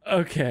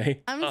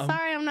 Okay. I'm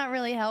sorry, I'm not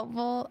really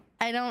helpful.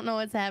 I don't know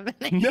what's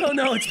happening.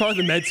 No, it's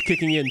probably the meds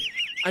kicking in.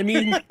 I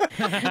mean,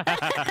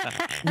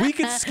 we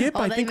could skip.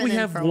 I think we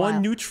have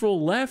one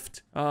neutral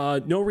left.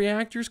 No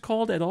reactors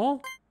called at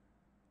all.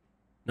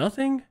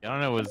 Nothing. I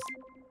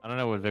don't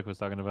know what Vic was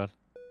talking about.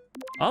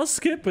 I'll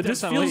skip, but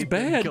this feels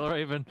bad. Kill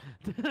Raven.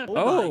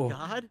 Oh my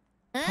god.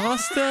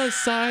 Pasta,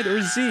 Side,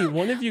 or Z?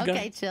 One of you got.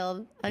 Okay,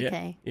 chilled.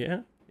 Okay.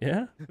 Yeah.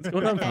 What's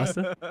going on,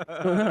 Pasta?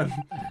 What's going on?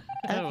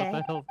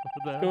 Okay.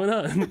 What's going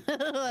on?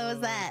 What was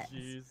that?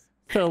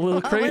 Felt a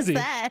little crazy. What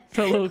was that?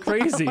 Felt a little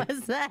crazy. What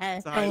was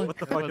that? Sorry, what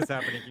the fuck is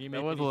happening? Can you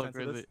make That was a any little sense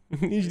of this?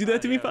 crazy. You do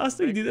that to me,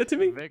 Pasta? You do that to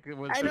me?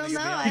 I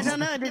don't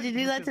know. Did you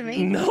do that to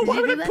me? No,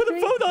 why would I put a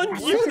vote on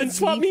you and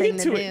swap me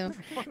into it?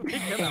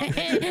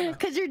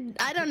 Because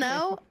I don't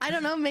know.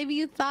 Maybe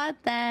you thought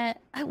that.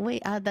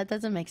 Wait, that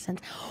doesn't make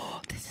sense.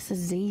 This is a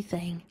Z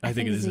thing. I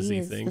think it is a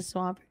Z thing. The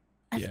swap.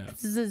 Yeah.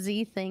 This is a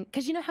Z thing.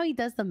 Because you know how he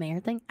does the mayor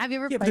thing? Have you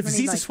ever Yeah, played but if when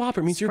he, Z's a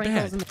swapper, means you're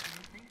sprinkles bad.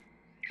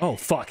 Oh,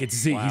 fuck. It's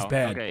Z. Wow, He's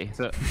bad. Okay,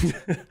 so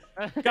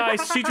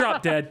Guys, she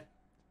dropped dead.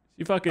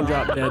 She fucking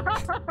dropped dead.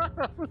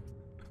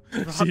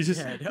 She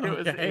just.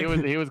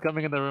 He was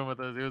coming in the room with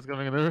us. He was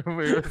coming in the room.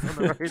 We were on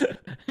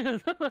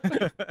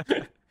the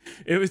right.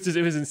 It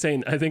was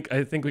insane. I think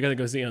we gotta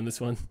go Z on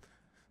this one.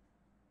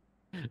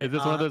 Is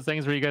this one of those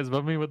things where you guys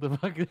bump me? What the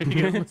fuck? You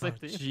guys on the same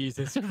team?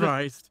 Jesus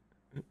Christ.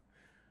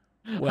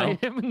 Well, I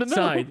am in the middle.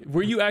 Side,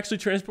 were you actually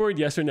transported?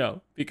 Yes or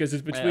no? Because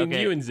it's between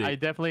Okay, you and Z. I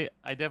definitely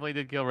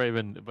did kill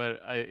Raven, but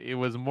it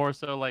was more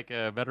so like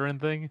a veteran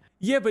thing.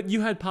 Yeah, but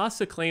you had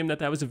Pasta claim that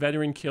was a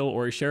veteran kill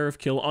or a sheriff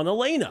kill on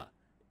Elena.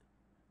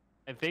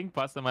 I think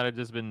Pasta might have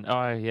just been.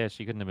 Oh yeah,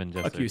 she couldn't have been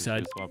just. Fuck you,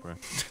 Side. Swapper.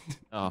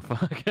 Oh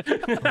fuck.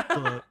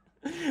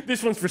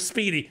 This one's for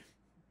Speedy.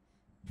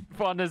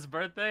 On his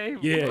birthday.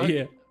 Yeah, What?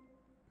 yeah.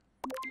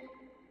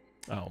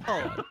 Oh my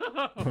god.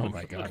 Oh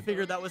my I god.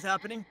 figured that was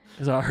happening.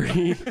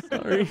 Sorry.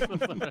 Are you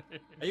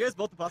guys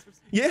both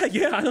imposters? Yeah.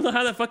 I don't know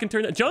how that fucking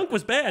turned out. Junk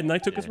was bad, and I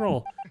took his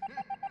role.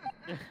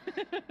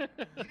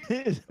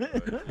 See,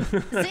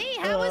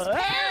 how was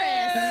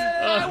Paris?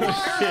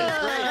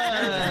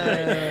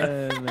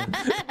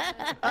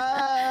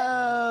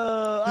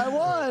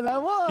 I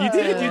won. You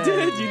did. I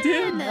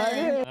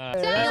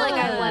feel like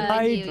I won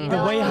with you.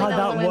 The way how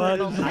that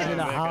works, works. I don't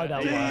know how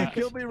that works.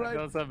 Kill me right.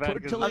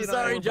 I'm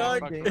sorry, John.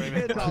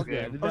 It's all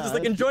good. I was just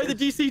like, enjoy the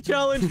DC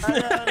challenge. He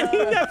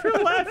never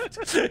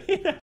left.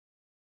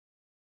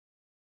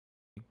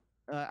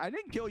 I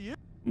didn't kill you.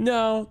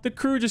 No, the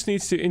crew just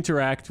needs to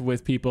interact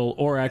with people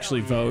or actually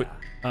vote.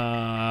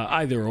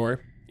 Either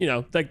or. You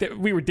know, like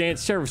we were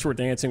sheriffs were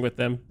dancing with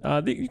them.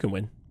 You can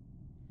win.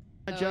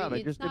 My job.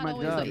 I just did my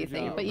job. What you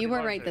think, but you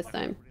were right this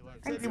time.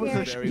 It was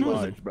a very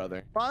large,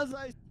 brother.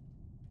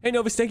 Hey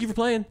Novus, thank you for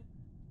playing.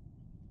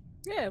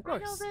 Yeah, of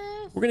course.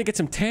 We're gonna get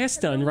some tasks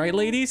done, right,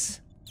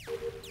 ladies?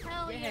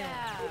 Hell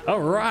yeah. All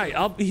right,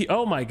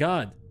 oh my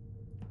god.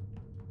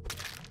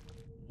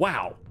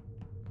 Wow.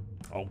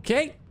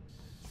 Okay.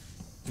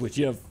 Which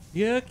you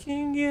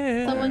can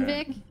get. Someone,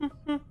 Vic?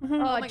 Oh,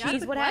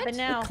 jeez, what happened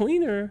now?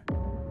 Cleaner.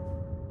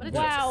 What did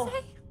Wow. you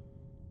just say?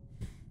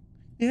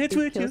 Yeah, it's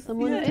with kill you.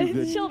 someone? Yeah.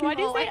 Chilled, why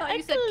do you Oh, say I thought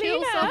you said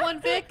kill Kalina? someone,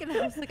 Vic, and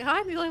I was like,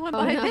 I'm the only one Oh,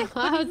 by no. Vic.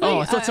 I was Oh, I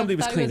like, thought somebody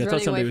was he cleaned. I thought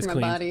running somebody away was from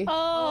my cleaned. body.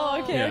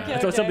 Oh, okay, Yeah, okay, I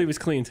thought okay. somebody was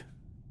cleaned.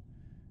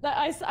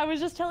 I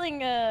was just telling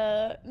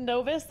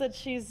Novus that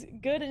she's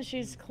good and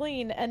she's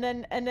clean, and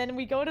then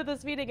we go to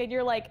this meeting and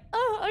you're like,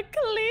 oh,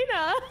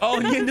 Kalina. Oh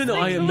yeah, no,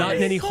 I am not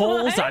in any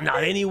holes. I'm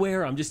not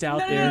anywhere. I'm just out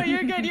there. No,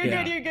 you're good. You're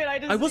Yeah. good. You're good.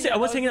 I will say I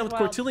was hanging out with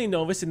Cortilli and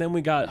Novus, and then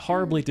we got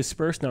horribly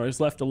dispersed. And I was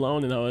left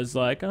alone, and I was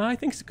like, I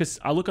think because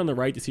I look on the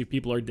right to see if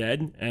people are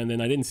dead, and then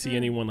I didn't see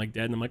anyone like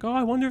dead, and I'm like, oh,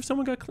 I wonder if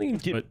someone got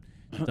cleaned, but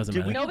it doesn't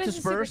Did we matter. get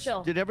dispersed?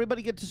 Did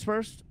everybody get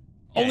dispersed?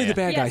 Only the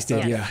bad guys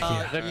did. Yeah.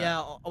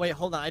 Yeah. Oh, wait,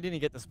 hold on. I didn't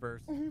get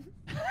dispersed.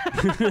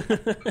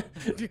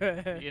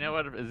 You know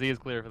what? Z is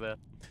clear for that.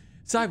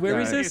 Side, where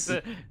is this?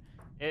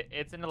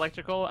 It's in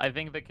electrical. I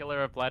think the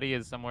killer of Platy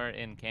is somewhere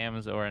in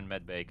cams or in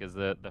medbay because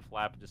the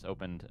flap just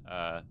opened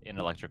in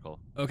electrical.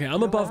 Okay,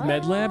 I'm above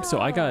med lab,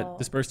 so I got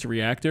dispersed to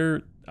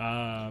reactor.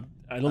 I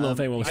don't know if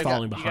anyone was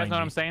following behind me. You guys know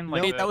what I'm saying?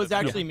 No, that was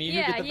actually me who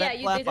Yeah, did the yeah, vent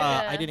you flap. did,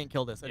 I didn't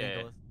kill this. I didn't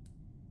kill this.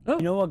 Oh.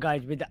 You know what,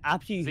 guys? With the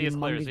absolute Z is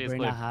clear, humongous Z is brain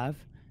clear. I have,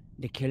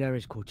 the killer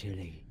is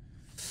Cortilli.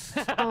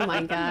 Oh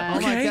my god.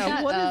 Oh my god!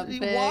 Shut What up, is,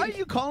 Vic. why are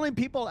you calling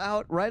people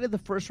out right at the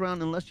first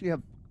round unless you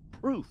have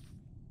proof?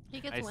 He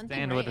gets I one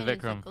stand thing with right the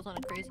and then Vikram. goes on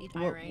a crazy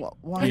tirade.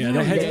 Why? Yeah,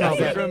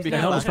 are you the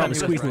helmet's probably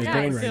squeezing his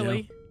brain right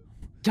now.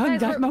 John,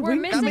 that's my we're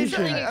weakness. missing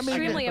something I mean,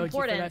 extremely I-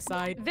 important.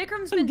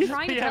 Vikram's been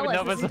trying to tell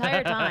us this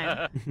entire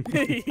time.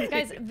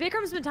 Guys,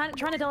 Vikram's been trying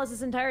to tell us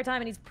this entire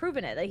time, and he's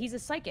proven it. That he's a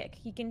psychic.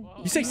 He can.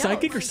 You say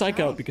psychic or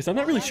psycho? Because I'm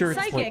not really sure. At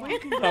this point.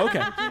 Psychic. Oh,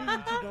 okay.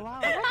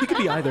 You could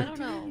be either. I don't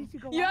know.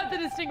 You have to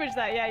distinguish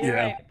that. Yeah, you're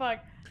Yeah. right.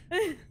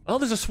 Fuck. Oh,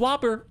 there's a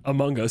swapper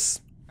among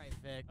us.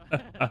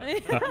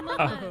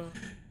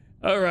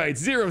 All right,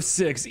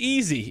 0-6,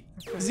 easy.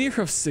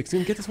 0-6,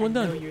 gonna get this one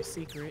done. Your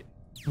secret.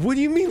 What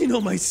do you mean you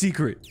know my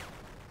secret?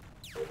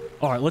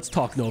 All right, let's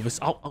talk, Novus.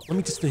 Let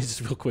me just finish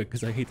this real quick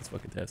because I hate this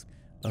fucking task.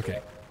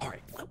 Okay. All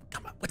right,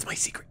 come on. What's my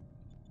secret?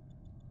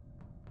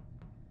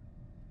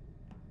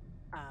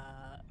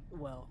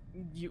 Well,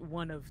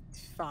 one of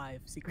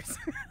 5 secrets.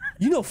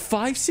 You know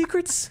 5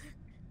 secrets?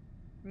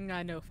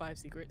 I know 5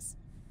 secrets.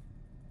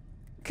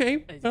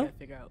 Okay. I just gotta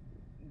figure out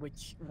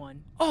which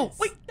one. Oh,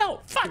 wait,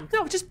 no, fuck,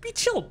 no, just be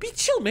chill,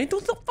 man.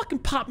 Don't fucking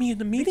pop me in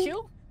the meeting.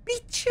 Be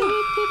chill.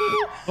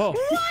 Oh,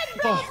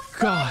 oh,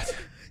 God.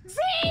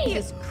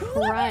 Jesus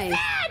Christ.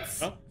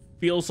 Oh,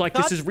 feels like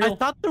this is real. I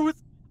thought there was.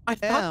 I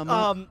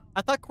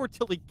thought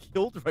Cortilli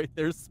killed right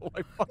there, so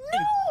I fucking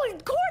No,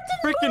 Court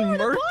didn't freaking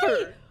murdered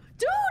her.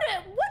 Dude,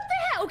 what the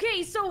hell?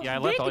 Okay, so Yeah, I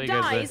left all Vic you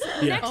guys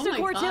dies there. next Oh to my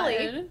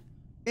Cortilli. God.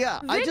 Yeah,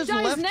 Vic I just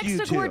dies left next you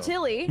to two.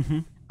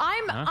 Cortilli.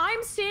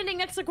 I'm standing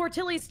next to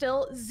Cortilli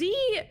still.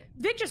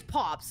 Vic just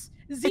pops.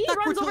 Z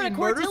runs over to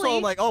Murder, so I'm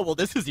Cortilli. like, oh well,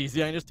 this is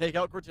easy. I can just take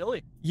out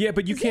Cortilli. Yeah,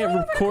 but you can't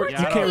report.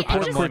 Yeah, You I can't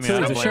don't report blame you, I Cortilli as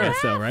a don't blame sheriff,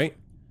 you. though, right?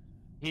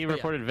 He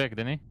reported Vic,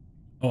 didn't he?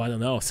 Oh, I don't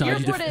know. You Sorry,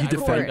 reported you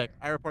Court. defend.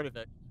 I reported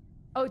Vic.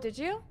 Oh, did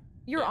you?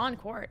 You're on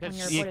court when you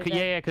Yeah, reported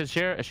Vic. because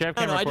sheriff No, can't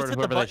I just report hit the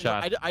whoever they button.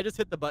 shot. I just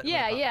hit the button.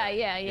 Yeah.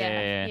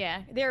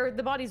 Yeah.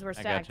 The bodies were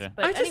stacked. gotcha.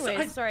 But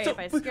anyways, sorry if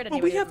I scared But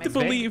anybody. we have to with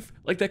my- believe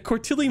like that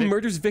Cortilli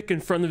murders Vic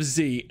in front of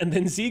Z, and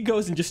then Z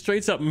goes and just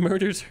straight up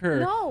murders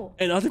her. No.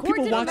 And other Court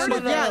people didn't watch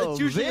murder it. Yeah, it's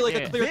usually like a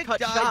Vic clear-cut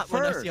died shot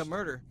when I see a first.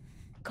 murder.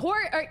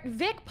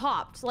 Vic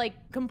popped like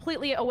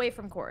completely away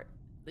from court.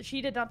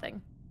 She did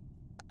nothing.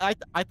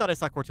 I thought I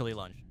saw Cortilli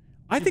lunge.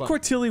 I think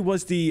Cortilli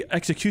was the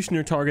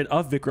executioner target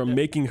of Vikram,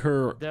 making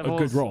her a Devil's-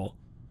 good roll.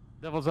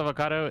 Devil's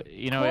avocado.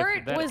 You know, Court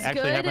if that was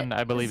actually good. happened,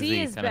 I believe Z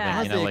Z is kind of thing.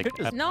 bad. You know,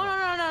 like.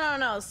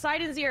 No.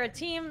 Side and Z are a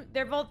team.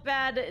 They're both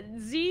bad.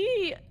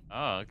 Z.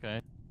 Oh,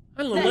 okay.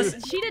 I don't know.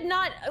 Listen, She did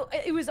not.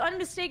 It was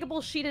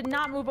unmistakable. She did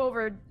not move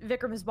over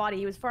Vikram's body.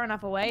 He was far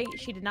enough away.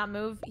 She did not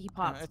move. He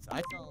popped.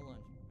 I saw a lunge.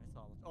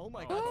 Oh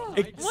my god. What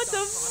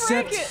the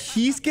except frick?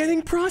 he's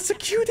getting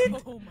prosecuted.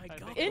 Oh my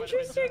god.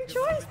 Interesting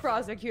choice,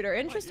 prosecutor.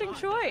 Interesting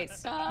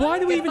choice. Why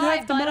do we even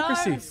have Goodbye,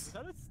 democracy? Butters.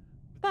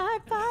 Bye,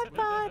 Butters.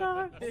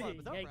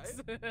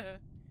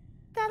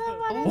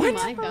 Oh What?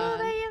 my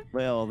god.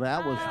 Well,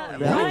 that was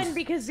Run,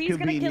 because he's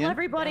gonna kill convenient.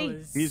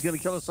 everybody. He's gonna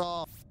kill us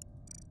all.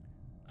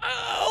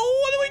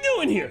 Oh, what are we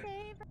doing here?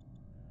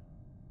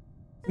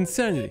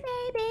 Insanity.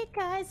 Baby,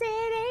 'cause it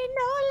ain't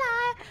no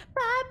lie.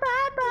 Bye,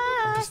 bye,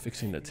 bye. I'm just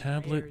fixing the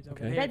tablet.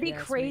 Okay. That'd be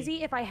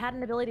crazy if I had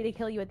an ability to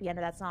kill you at the end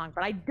of that song,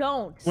 but I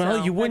don't. Well,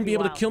 so you wouldn't that'd be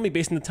able wild. to kill me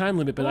based on the time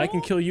limit, but I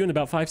can kill you in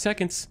about 5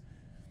 seconds.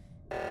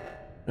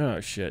 Oh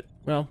shit.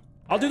 Well,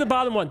 I'll do the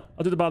bottom one.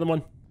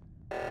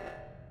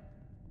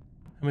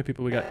 How many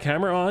people we got?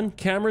 Camera on.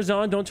 Camera's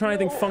on. Don't try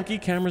anything funky.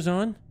 Camera's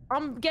on.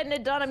 I'm getting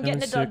it done. I'm 7,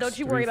 getting it done. 6, Don't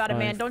you worry 3, about it,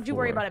 man. 5, Don't you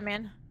worry 4. about it,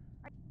 man.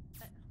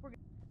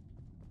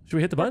 Should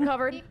we hit the button?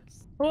 Covered.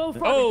 Oh,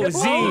 fuck. Oh, Z,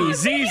 Oh,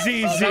 Z,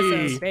 Z, that's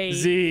a Z, spade.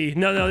 Z.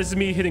 No, this is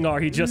me hitting R.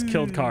 He just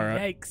killed Kara.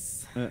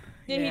 Yikes. Yeah,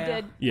 he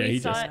did. Yeah, We he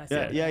saw just-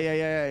 it. Yeah.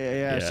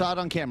 Yeah. Saw it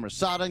on cameras.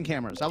 Saw it on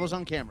cameras. I was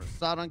on cameras.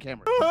 Saw it on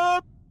cameras.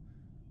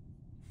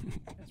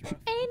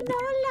 Ain't no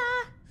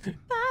lie.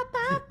 Bye,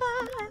 bye,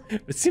 bye.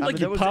 It seemed like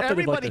there you was popped it at like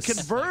everybody the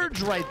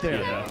converge right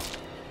there. Yeah.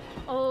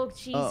 Oh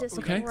Jesus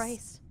okay.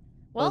 Christ. Oh,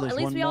 Well, there's at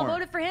least one we all more.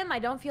 voted for him. I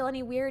don't feel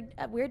any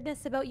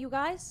weirdness about you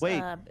guys.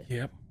 Wait.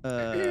 Yep.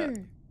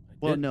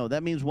 Well, no,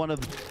 that means one of.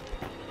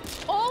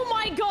 Oh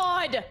my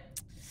God.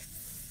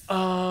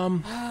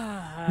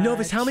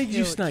 Novus, how many did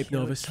you snipe,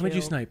 Novus? How many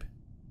did you snipe?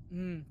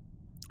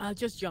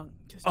 Just young.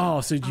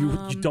 Oh, so you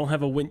don't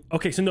have a win.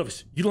 Okay, so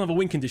Novus, you don't have a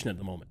win condition at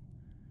the moment.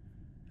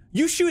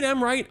 You shoot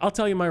M right, I'll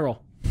tell you my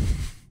roll.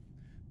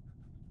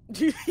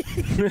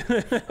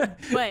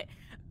 But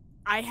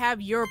I have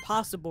your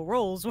possible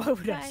rolls. Why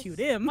would I shoot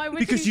him?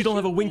 Because you don't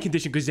have a win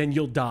condition, because then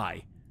you'll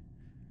die.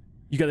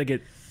 You gotta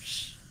get.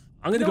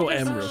 I'm gonna go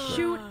M real quick.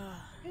 Shoot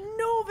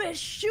Novus.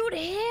 Shoot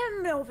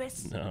him,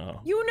 Novus. No.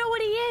 You know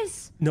what he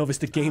is. Novus,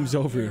 the game's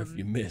over if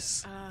you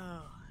miss.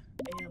 Oh,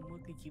 damn,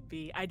 what could you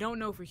be? I don't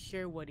know for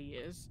sure what he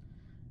is.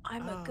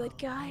 I'm a good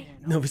guy.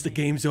 Novus, the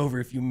game's over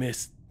if you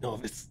miss.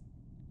 Novus.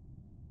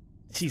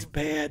 She's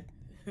bad.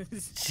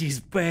 She's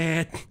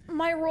bad.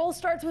 My roll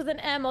starts with an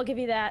M. I'll give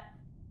you that.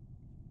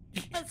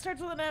 It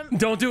starts with an M.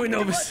 Don't do it,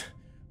 Novus.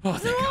 Oh,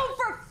 thank God. No,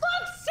 for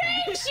fuck's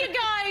sakes, you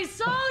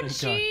guys! Oh, Thank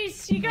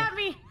jeez, you got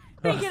me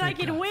thinking I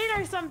could win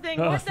or something.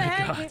 Oh, What the thank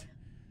heck? God.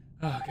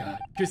 Oh God.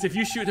 Because if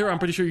you shoot her, I'm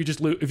pretty sure you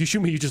just lose. If you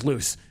shoot me, you just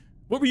lose.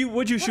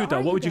 What'd you shoot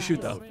though? What would you shoot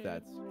though?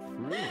 That's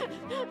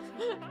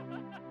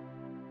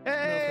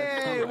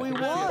Hey, we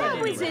won!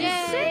 That was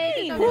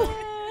insane!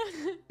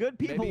 Good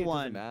people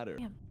won. Matter.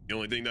 The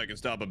only thing that can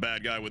stop a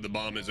bad guy with the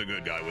bomb is a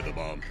good guy with a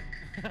bomb.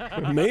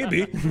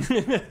 Maybe.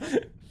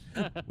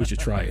 We should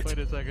try it. Wait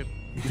a second.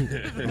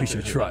 We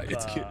should try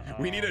it.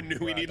 We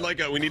need like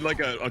a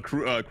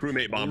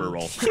crewmate bomber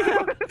roll.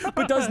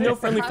 But does no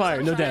friendly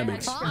fire, no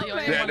damage.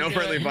 Yeah, no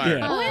friendly fire.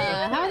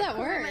 Yeah. How would that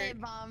work?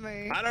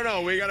 I don't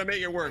know. We gotta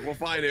make it work. We'll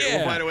find it. Yeah.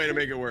 We'll find a way to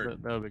make it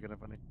work. That would be kind of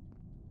funny.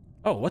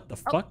 Oh, what the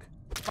fuck?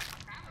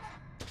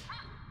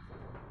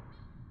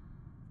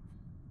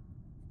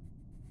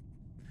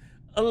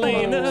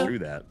 Elena. Through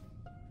that.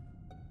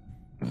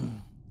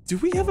 Do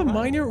we have a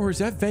miner, or has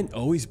that vent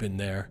always been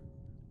there?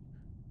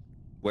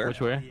 Where? Which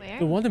way?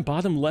 The one in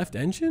bottom left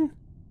engine?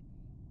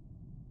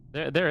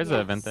 There is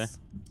a vent there.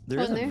 There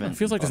is a It vent.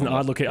 feels like there's an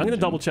odd location. I'm gonna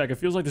double check. It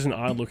feels like there's an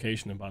odd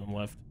location in bottom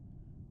left.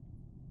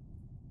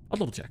 I'll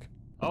double check.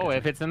 Oh,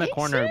 if it's in the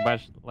corner,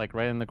 like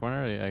right in the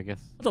corner, I guess.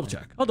 I'll double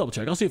check. I'll double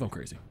check. I'll see if I'm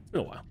crazy. It's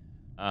been a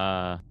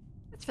while.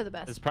 It's for the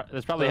best.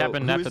 This probably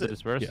happened who after is the it?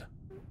 disperse. Yeah.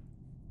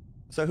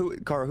 So who,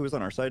 Kara, who was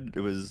on our side? It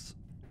was.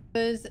 It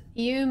was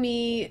you,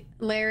 me,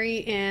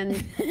 Larry,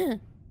 and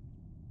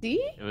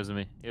D? It was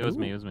me. It was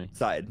me. It was me.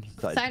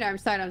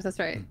 Sidearms, that's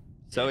right.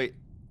 So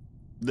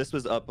this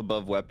was up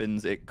above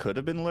weapons. It could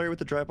have been Larry with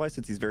the drive-by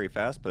since he's very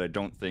fast, but I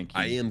don't think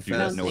I am you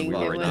guys fast. know who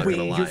Not are. gonna Wait,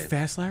 lie. you're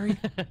fast, Larry?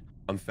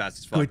 I'm fast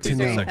as fuck. Good to Please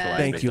don't know. sexualize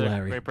Thank me. you,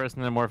 Larry. Great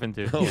person to morph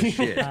into. Oh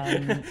shit.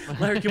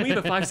 Larry, can we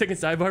have a 5-second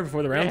sidebar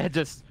before the round? Yeah,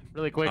 just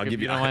really quick. I'll if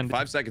give you don't mind.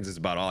 5 seconds is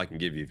about all I can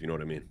give you if you know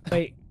what I mean.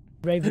 Wait,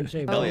 Raven,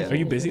 say Hell yeah. Are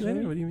you busy,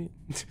 Larry? What do you mean?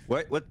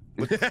 What? What?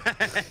 What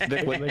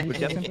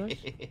Jeff?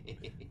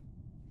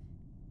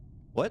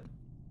 What?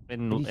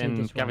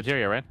 In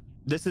cafeteria, right?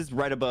 This is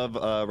right above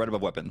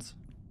weapons.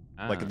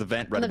 Like the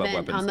vent right On the above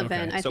vent, weapons. on the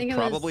vent. I So think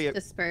probably it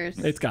was dispersed.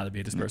 It's got to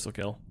be a dispersal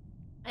kill.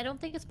 I don't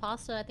think it's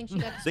pasta. I think she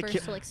got They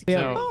dispersed to like 6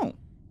 So, Oh.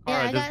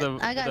 Kara, does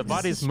the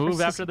bodies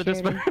move after the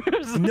disperse?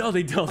 No,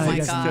 they don't. Oh my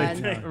God.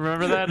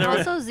 Remember that?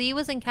 Also, Z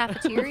was in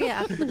cafeteria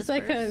after the It's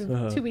like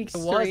disperse. a 2 weeks It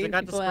was. straight. I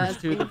got people dispersed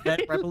ask. to the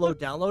vent right below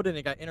download, and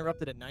it got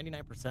interrupted at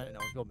 99%, and I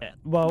was real mad.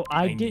 Well,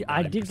 I did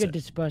 99%. get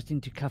dispersed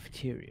into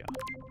cafeteria.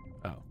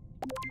 Oh.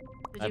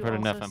 Did I've you heard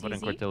also enough. I'm putting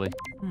see Z? Cortilli.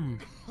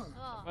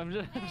 Oh. I'm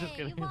just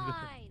kidding.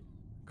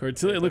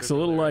 Cortilli looks a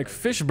little like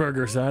fish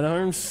burger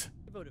sidearms.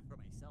 I voted for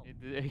myself.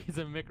 He's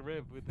a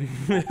McRib with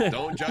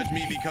Don't judge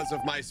me because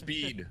of my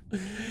speed.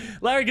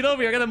 Larry, get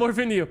over here. I gotta morph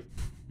into you.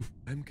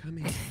 I'm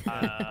coming.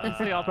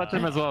 See, I'll touch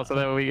him as well, so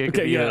that we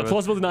Okay, yeah,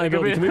 plausible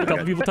deniability. Can we have a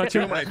couple people touch Two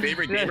you? of my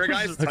favorite gamer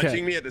guys Okay.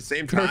 touching me at the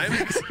same time.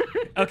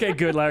 Okay,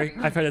 good, Larry.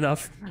 I've had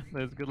enough.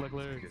 That's good luck,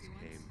 Larry.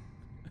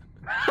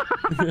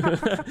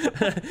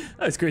 That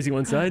was crazy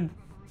one side.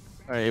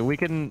 All right, we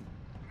can.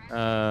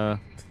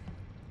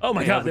 Oh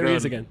my God, there he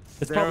is again.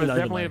 It's There probably was not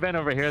definitely a even vent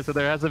over here, so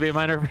there has to be a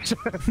miner for sure.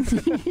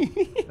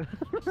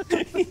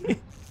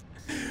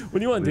 What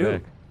do you want to do?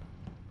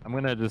 I'm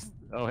gonna just.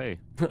 Oh hey.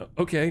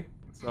 Okay.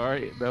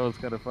 Sorry, that was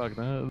kind of fucked.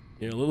 Huh?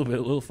 Yeah, a little bit,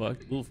 a little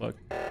fucked, a little fucked.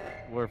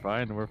 We're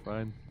fine. We're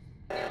fine.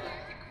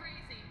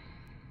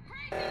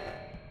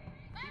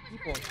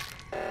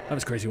 That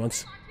was crazy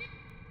once.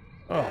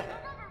 Oh.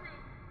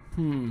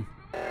 And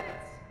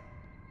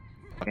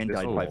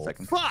died in 5 Oh,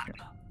 seconds. Fuck!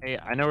 Hey,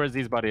 I know where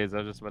Z's body is. I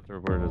was just about to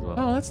report it as well.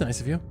 Oh, that's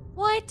nice of you.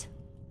 What?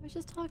 I was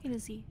just talking to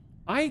Z.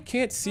 I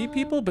can't see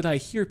people, but I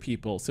hear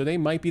people, so they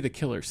might be the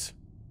killers.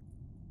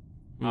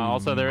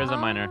 Also, there is a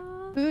miner.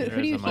 Who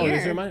do you Oh, is there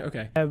a hear? miner?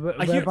 Okay. where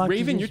I hear about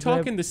Raven. is You're this? Where-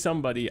 talking to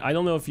somebody. I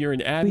don't know if you're an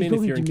admin, if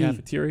talking you're in to me?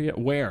 cafeteria.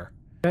 Where?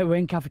 We're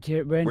in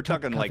cafeteria. We're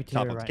talking like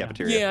top of the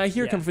cafeteria. Yeah, I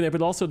hear it coming from there,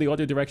 but also the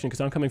other direction,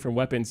 because I'm coming from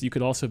weapons. You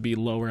could also be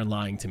lower and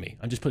lying to me.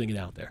 I'm just putting it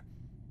out there.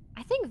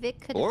 I think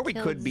Vic could. Or we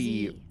could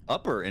be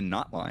upper and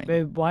not lying.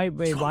 Wait, why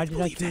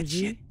did I kill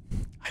Z?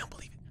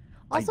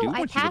 Also, do I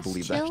want you to passed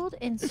believe that. chilled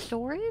in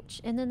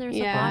storage, and then there's a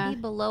Yeah. body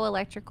below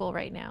electrical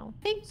right now.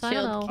 I think So I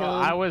don't Chilled know. killed.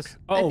 I was.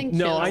 Oh, think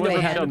no, Chilled I was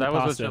never dead. happened to That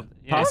was Pasta. Chilled.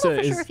 Yeah. I don't Pasta know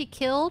for is... sure if he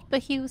killed, but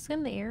he was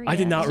in the area. I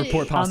did not Actually,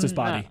 report Pasta's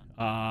body.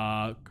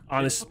 On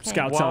a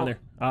Scout's Well-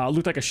 honor.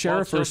 Looked like a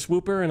sheriff or a Chilled-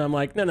 swooper, and I'm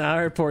like, no, I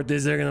report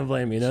this. They're gonna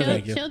blame me. No,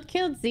 thank you. Chilled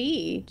killed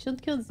Z.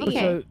 Chilled killed Z. Okay.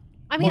 So,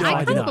 I mean, No, I I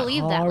did kind of not.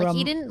 believe that. Like Harem-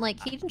 he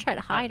didn't try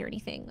to hide or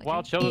anything. Like,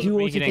 While Chilled was you with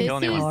me, also he didn't think kill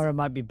anyone. Kara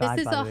might be bad,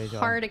 This is by the a way, as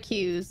well. hard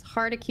accuse.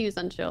 Hard accuse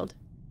on Chilled.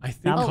 I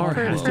think Oh, Car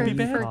has to be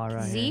bad.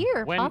 Kara, Z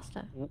or When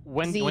Pasta?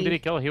 when Z. did he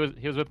kill? He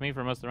was with me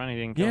for most of the run. He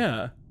didn't kill.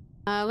 Yeah,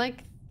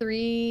 Like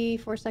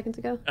 3-4 seconds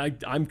ago.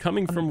 I'm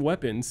coming from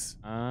weapons.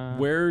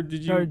 Where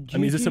did you? So, I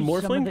mean, is this a some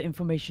of morphling? the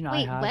information I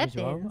Wait, have as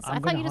well. weapons? I I'm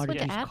thought gonna you just hard went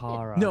to accuse admin.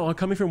 Kara. No, I'm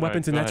coming from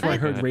weapons, and go that's where I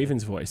ahead, go heard ahead.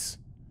 Raven's voice.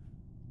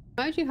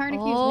 Why would you hard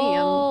accuse me?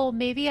 Oh,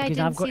 maybe I because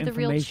didn't I've got see the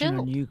real information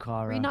on chill. you, Were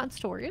Kara. you not in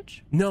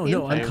storage? No,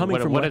 I'm Hey, coming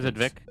from what weapons. is it,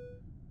 Vic?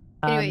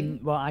 Anyway.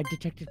 Well, I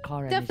detected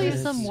Kara. and Definitely it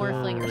says- some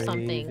morphling or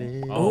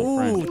something.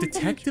 Oh,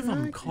 detective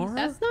on Kara?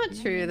 That's not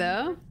true,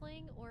 though.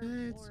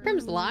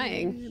 Vikram's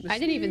lying. I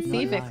didn't even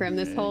see Vikram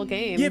this whole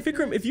game. Yeah,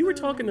 Vikram, if you were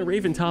talking to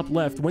Raven top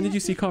left, when did you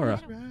see Kara?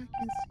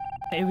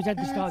 It was at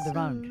the start of the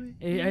round.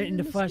 In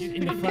the first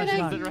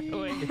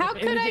round. How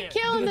could I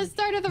kill in the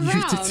start of the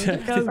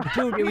round?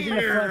 No, dude, it was in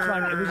the first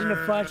round. It was in the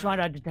first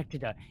round I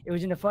detected her. It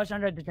was in the first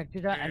round I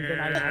detected her, and then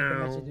I had the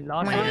message in the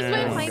last round.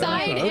 It was with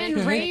Side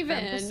and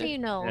Raven. Just so you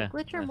know, Yeah.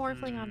 Glitch or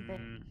morphling on Vic.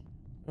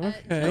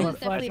 Okay. Chilled is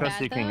definitely I trust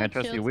bad, you, King. though. I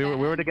trust you. Chilled's We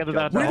were bad. together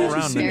that Where whole did you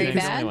round. see and Very you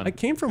didn't kill bad. anyone. I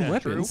came from Yeah,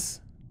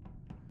 weapons.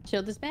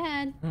 Chilled is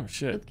bad. Oh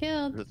shit,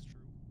 Killed. That's true.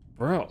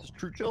 bro. It's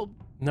true, Chilled.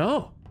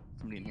 No.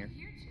 Somebody in here.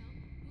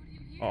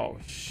 Oh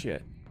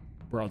shit,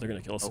 bro. They're gonna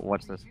kill us. Oh,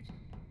 watch this.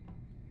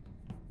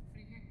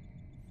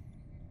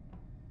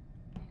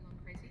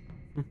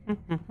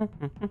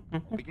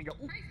 We can go.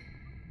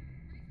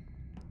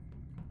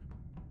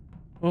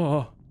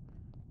 Oh,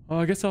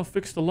 I guess I'll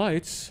fix the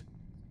lights.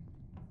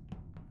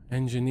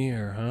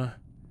 Engineer, huh?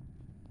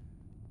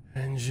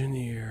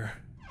 Engineer.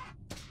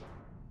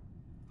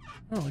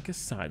 Oh, I guess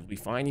Side will be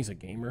fine. He's a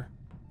gamer.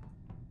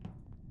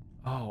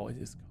 Oh, it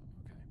is.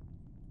 Okay.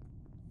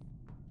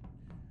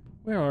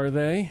 Where are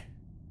they?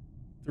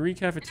 3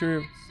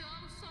 cafeteria,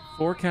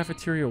 4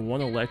 cafeteria,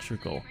 1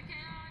 electrical.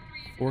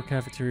 4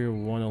 cafeteria,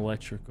 1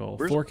 electrical.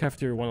 4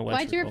 cafeteria, 1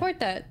 electrical. Why'd you report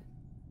that?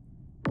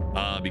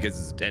 Because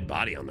it's a dead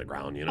body on the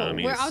ground, you know what I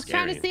mean? Where It's I was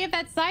trying to scary. see if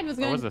that side was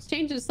going to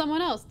change to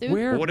someone else, dude.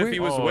 Where? What if he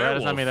was Oh, werewolf?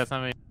 that's not me. That's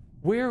not me.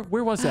 Where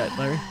was that,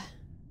 Larry?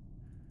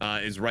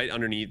 Is right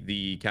underneath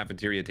the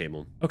cafeteria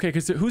table. Okay,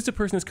 because who's the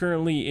person that's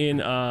currently in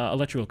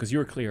electrical? Because you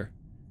were clear.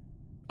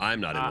 I'm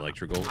not in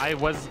electrical. I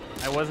was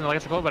in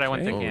electrical, but I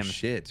went to Oh cams.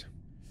 shit.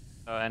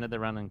 So I ended the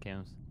round in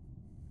cams.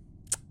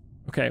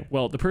 Okay,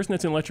 well, the person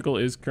that's in electrical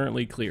is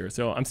currently clear.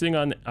 So I'm sitting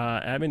on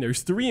admin.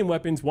 There's 3 in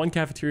weapons, 1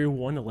 cafeteria,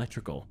 1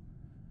 electrical.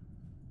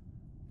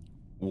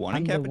 One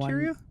in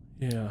cafeteria?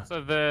 Yeah. So I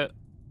don't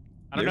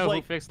There's know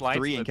like who fixed lights,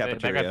 3 in but that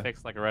cafeteria. got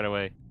fixed like right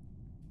away.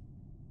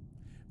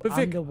 But I'm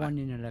Vic, the one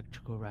in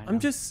electrical right now. I'm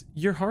just,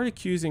 you're hard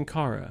accusing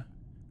Kara.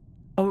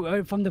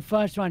 Oh, from the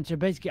first one. So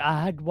basically,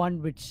 I had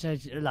one which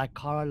says like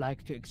Kara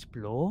likes to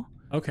explore.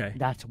 Okay.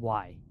 That's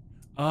why.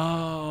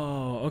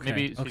 Oh, okay.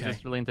 Maybe she's okay.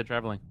 just really into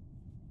traveling.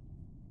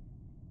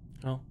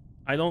 Well,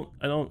 I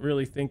don't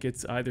really think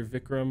it's either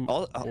Vikram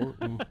or...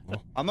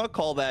 well. I'm gonna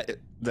call that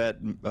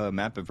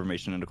map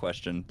information into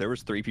question. There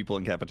was 3 people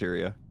in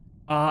cafeteria.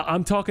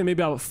 I'm talking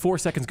maybe about 4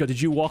 seconds ago.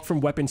 Did you walk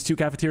from weapons to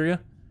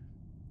cafeteria?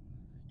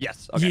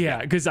 Yes. Okay,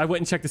 yeah, because I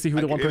went and checked to see who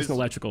the one it person was-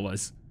 electrical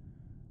was.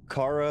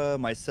 Kara,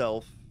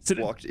 myself,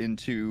 walked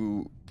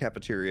into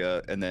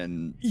cafeteria, and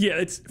then yeah,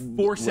 it's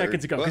 4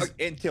 seconds ago. 'cause-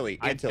 And Tilly.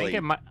 I think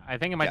it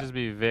might just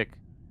be Vic.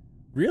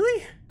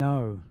 Really?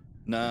 No.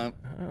 No.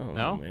 Oh,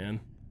 No? man.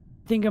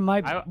 I think it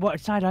might. What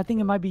Side? I think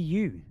it might be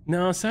you.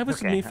 No, Side was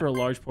with Okay. me for a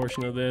large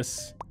portion of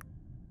this.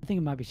 I think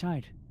it might be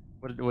Side.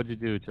 What did you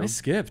do, I Jill?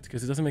 skipped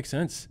because it doesn't make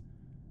sense.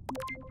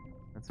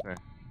 That's fair.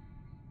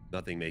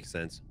 Nothing makes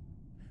sense.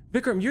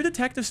 Vikram, your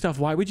detective stuff,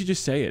 why would you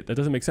just say it? That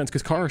doesn't make sense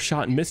because Kara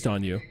shot and missed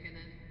on you.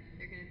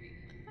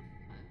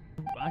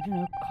 I don't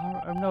know.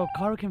 Kara, no,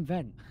 Kara can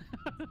vent.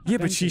 Yeah,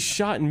 but she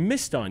shot and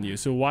missed on you,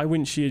 so why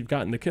wouldn't she have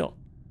gotten the kill?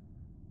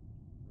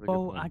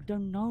 Oh, I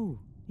don't know.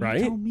 You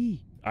Right? tell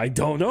me. I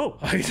don't know.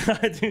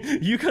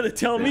 You gotta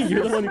tell me.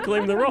 You're the one who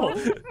claimed the role.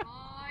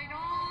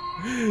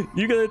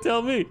 You gotta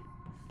tell me.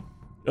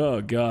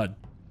 Oh, God.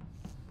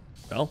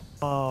 Well.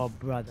 Oh,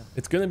 brother.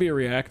 It's gonna be a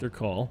reactor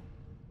call.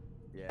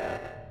 Yeah.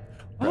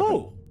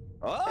 Oh!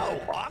 Oh,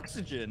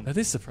 oxygen. That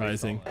is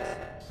surprising.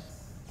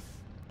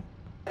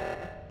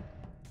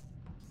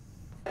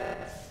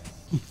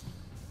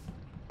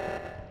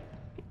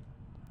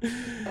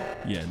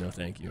 Yeah, no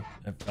thank you.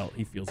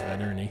 He feels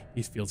veteran-y.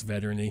 He feels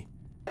veteran-y.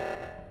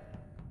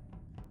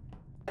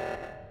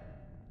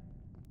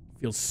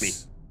 Feels... Me.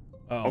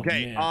 Oh,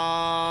 Okay, man.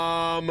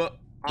 I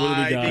do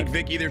we got? think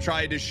Vic either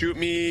tried to shoot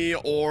me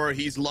or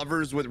he's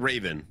lovers with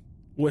Raven.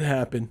 What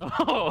happened?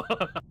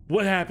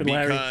 What happened,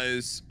 Larry?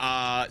 Because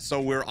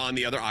so we're on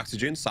the other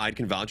oxygen. Side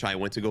can vouch. I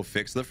went to go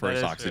fix the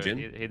first oxygen,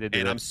 He did do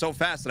and that. I'm so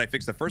fast that I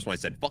fixed the first one. I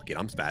said, "Fuck it,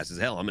 I'm fast as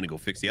hell. I'm gonna go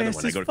fix the other Fast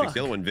one." I as go to fix the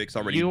fuck. other one. Vic's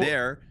already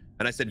there,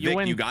 and I said,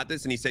 "Vic, you got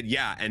this?" And he said,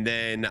 "Yeah." And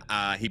then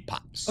he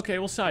pops. Okay,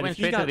 well, Side, Went if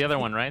you straight got to the other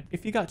one, right?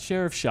 If you got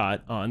Sheriff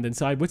shot on, then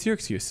Side, what's your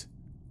excuse?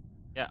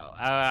 Yeah,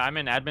 I'm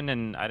in admin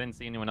and I didn't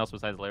see anyone else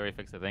besides Larry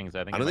fix the things.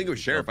 I I don't think it was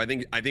Sheriff. I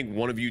think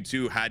one of you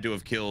two had to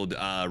have killed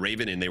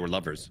Raven, and they were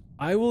lovers.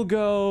 I will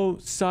go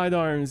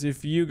sidearms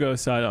if you go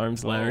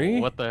sidearms, Larry.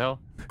 What the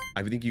hell?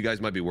 I think you guys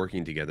might be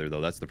working together,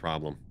 though. That's the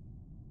problem.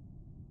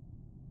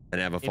 And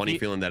I have a funny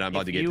feeling that I'm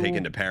about to get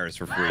taken to Paris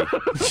for free.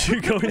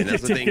 You're going and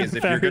that's to the get thing taken is, to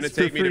if you're going to Paris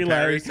take for me to free,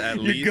 Paris, Larry. at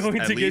You're least going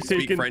to get speak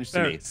taken French to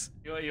to me. Paris.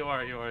 You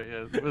are.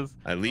 Yes. It was,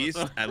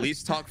 At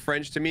least talk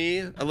French to me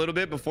a little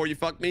bit before you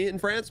fuck me in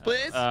France,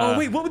 please. Oh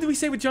wait, what did we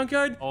say with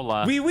Junkyard?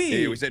 Hola. Oui, oui.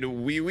 Hey, we said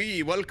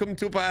oui, welcome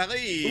to Paris.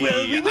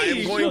 Well, oui, I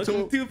am going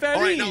welcome to Paris.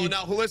 All right,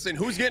 now listen.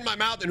 Who's getting my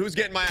mouth and who's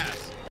getting my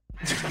ass?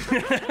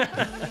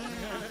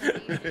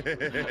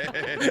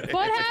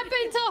 What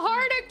happened to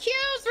hard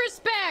accused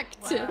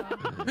respect?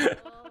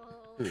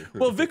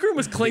 Well, Vikram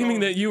was claiming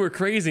that you were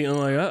crazy, and I'm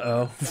like,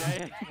 uh-oh.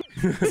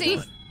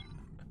 See,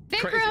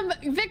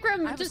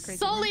 Vikram just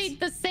sullied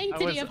the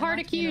sanctity of hard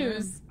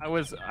accused. I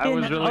was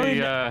really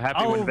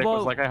happy when Vic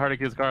was like, I hard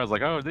accused Gar. I was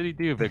like, oh, did he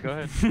do, Vic? Go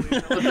ahead.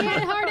 He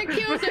had hard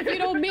accused if you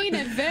don't mean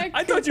it, Vic.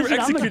 I thought you were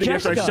Listen, I'm a executing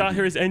after I jester. shot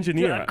her as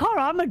engineer. Carl,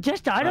 I'm a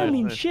jester. I don't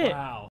mean shit. Wow.